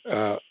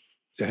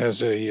 It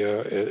has an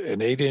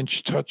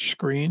 8-inch touch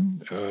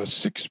screen,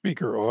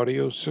 6-speaker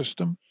audio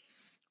system,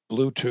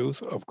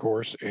 Bluetooth, of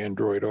course,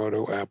 Android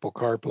Auto, Apple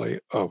CarPlay,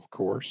 of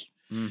course.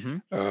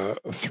 A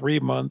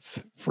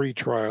 3-month free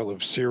trial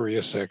of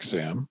Sirius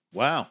XM.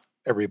 Wow.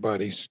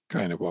 Everybody's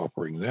kind of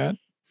offering that.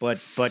 But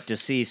to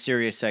see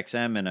Sirius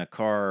XM in a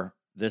car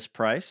this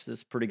price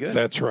is pretty good.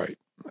 That's right.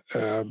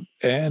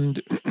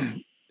 And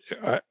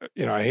I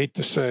hate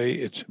to say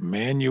it's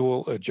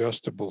manual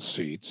adjustable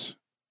seats.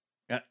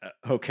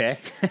 Okay.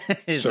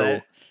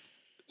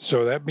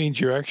 So that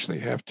means you actually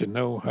have to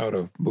know how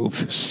to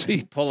move the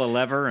seat. Pull a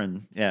lever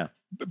and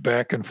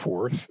back and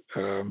forth.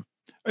 I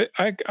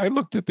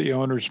looked at the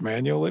owner's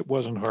manual. It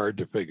wasn't hard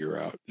to figure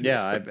out.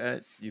 Yeah, I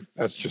bet you.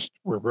 That's just,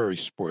 we're very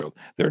spoiled.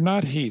 They're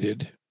not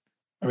heated.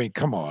 I mean,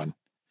 come on.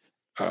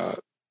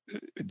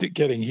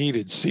 Getting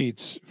heated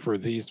seats for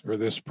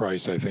this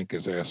price, I think,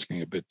 is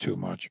asking a bit too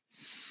much.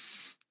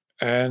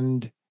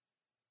 And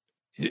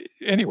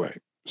anyway,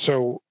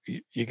 so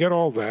you get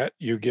all that.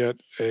 You get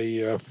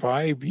a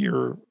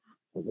 5-year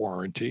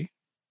warranty,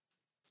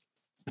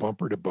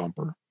 bumper to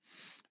bumper.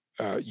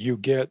 You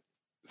get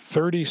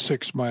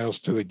 36 miles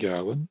to the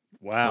gallon.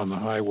 Wow. On the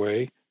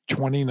highway,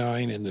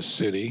 29 in the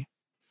city.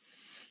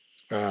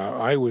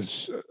 I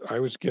was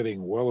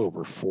getting well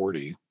over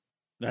 40.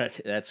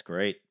 That's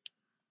great.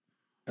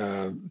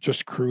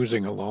 Just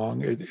cruising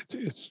along,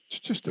 it's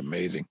just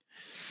amazing.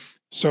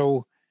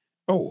 So,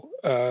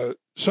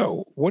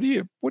 so what do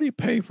you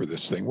pay for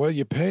this thing? Well,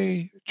 you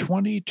pay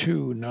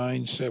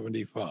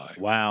 $22,975.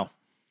 Wow.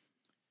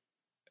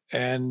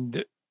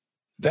 And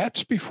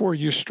that's before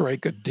you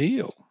strike a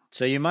deal.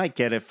 So you might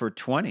get it for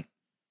 20.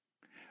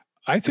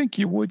 I think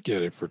you would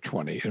get it for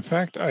 20. In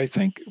fact, I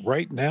think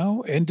right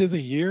now, end of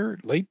the year,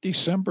 late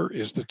December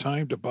is the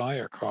time to buy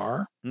a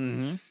car.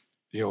 A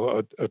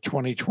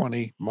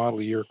 2020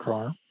 model year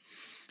car,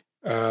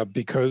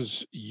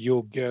 because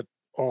you'll get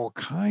all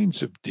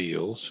kinds of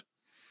deals.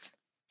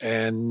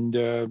 And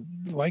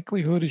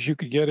likelihood is you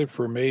could get it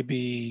for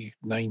maybe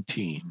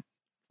 19.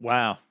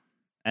 Wow.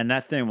 And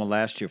that thing will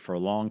last you for a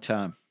long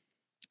time.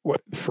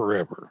 What,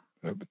 forever.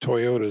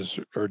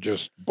 Toyotas are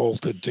just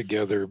bolted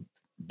together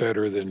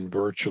better than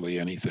virtually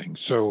anything.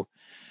 So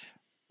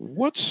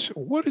what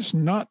is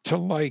not to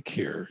like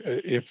here?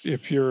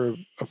 If you're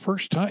a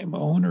first-time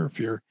owner, if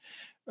you're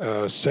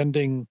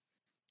sending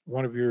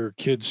one of your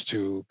kids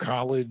to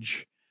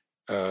college,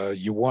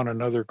 You want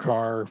another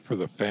car for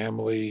the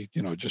family,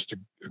 just a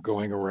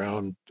going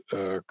around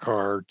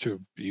car to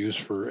use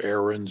for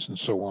errands and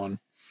so on.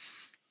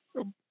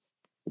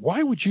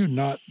 Why would you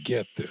not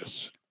get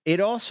this? It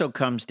also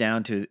comes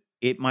down to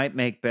it might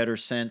make better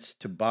sense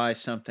to buy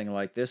something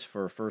like this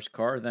for a first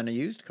car than a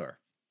used car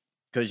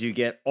because you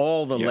get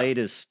all the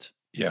latest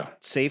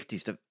safety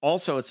stuff.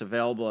 Also, it's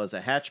available as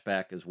a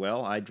hatchback as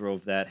well. I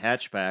drove that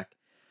hatchback,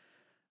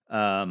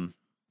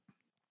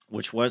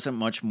 which wasn't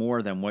much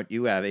more than what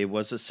you have. It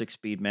was a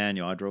 6-speed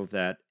manual. I drove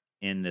that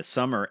in the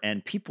summer,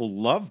 and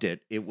people loved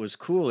it. It was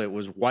cool. It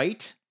was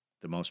white,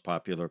 the most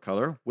popular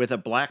color, with a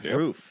black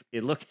roof.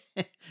 It looked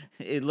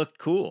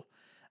cool.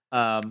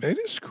 It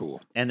is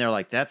cool. And they're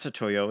like, that's a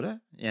Toyota,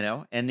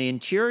 And the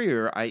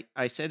interior,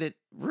 I said it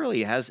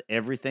really has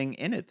everything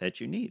in it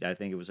that you need. I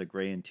think it was a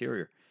gray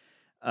interior.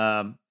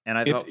 And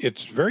I thought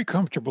it's very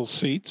comfortable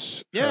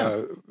seats.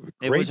 Yeah,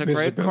 it was a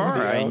great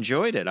car. Out. I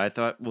enjoyed it. I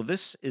thought, well,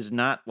 this is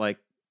not like,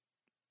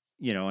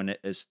 and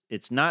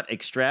it's not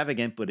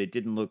extravagant, but it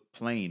didn't look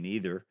plain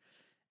either.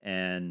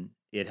 And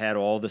it had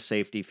all the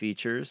safety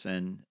features.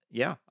 And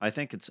yeah, I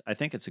think it's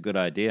a good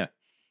idea.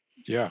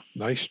 Yeah,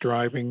 nice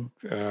driving,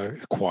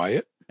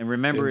 quiet. And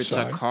remember,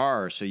 inside. It's a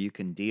car, so you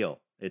can deal.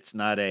 It's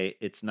a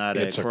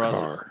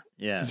car.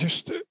 Yeah.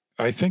 Just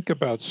I think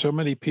about so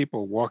many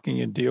people walking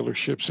in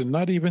dealerships and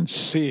not even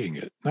seeing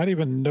it, not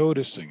even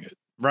noticing it.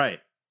 Right.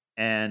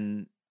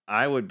 And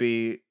I would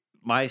be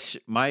my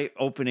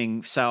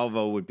opening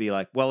salvo would be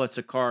like, well, it's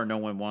a car, no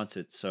one wants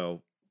it,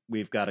 so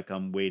we've got to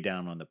come way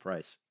down on the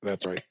price.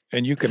 That's right.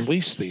 And you can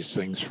lease these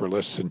things for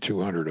less than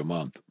 $200 a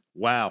month.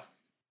 Wow.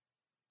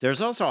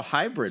 There's also a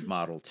hybrid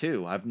model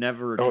too. I've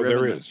never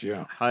driven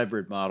a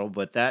hybrid model,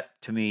 but that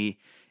to me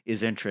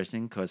is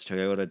interesting because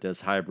Toyota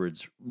does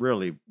hybrids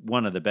really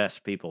one of the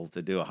best people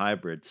to do a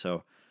hybrid.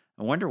 So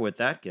I wonder what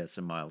that gets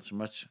in miles. It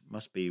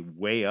must be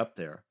way up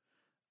there.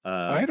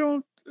 I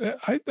don't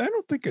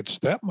think it's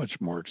that much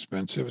more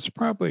expensive. It's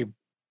probably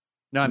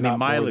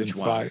mileage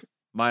wise.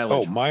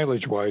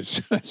 Mileage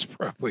wise, it's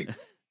probably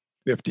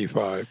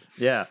 55.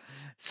 Yeah.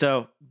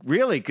 So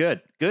really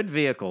good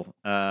vehicle.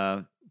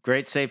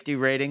 Great safety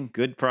rating,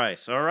 good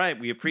price. All right,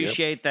 we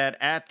appreciate that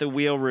At the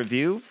Wheel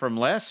review from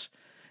Les.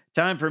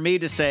 Time for me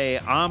to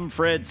say, I'm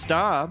Fred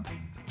Staub.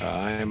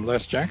 I'm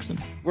Les Jackson.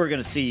 We're going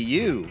to see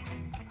you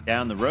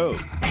down the road.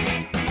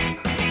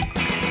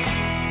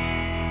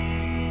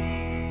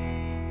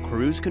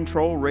 Cruise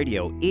Control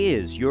Radio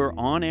is your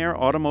on-air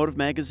automotive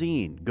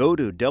magazine. Go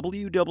to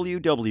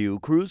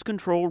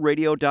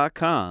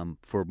www.cruisecontrolradio.com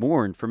for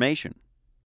more information.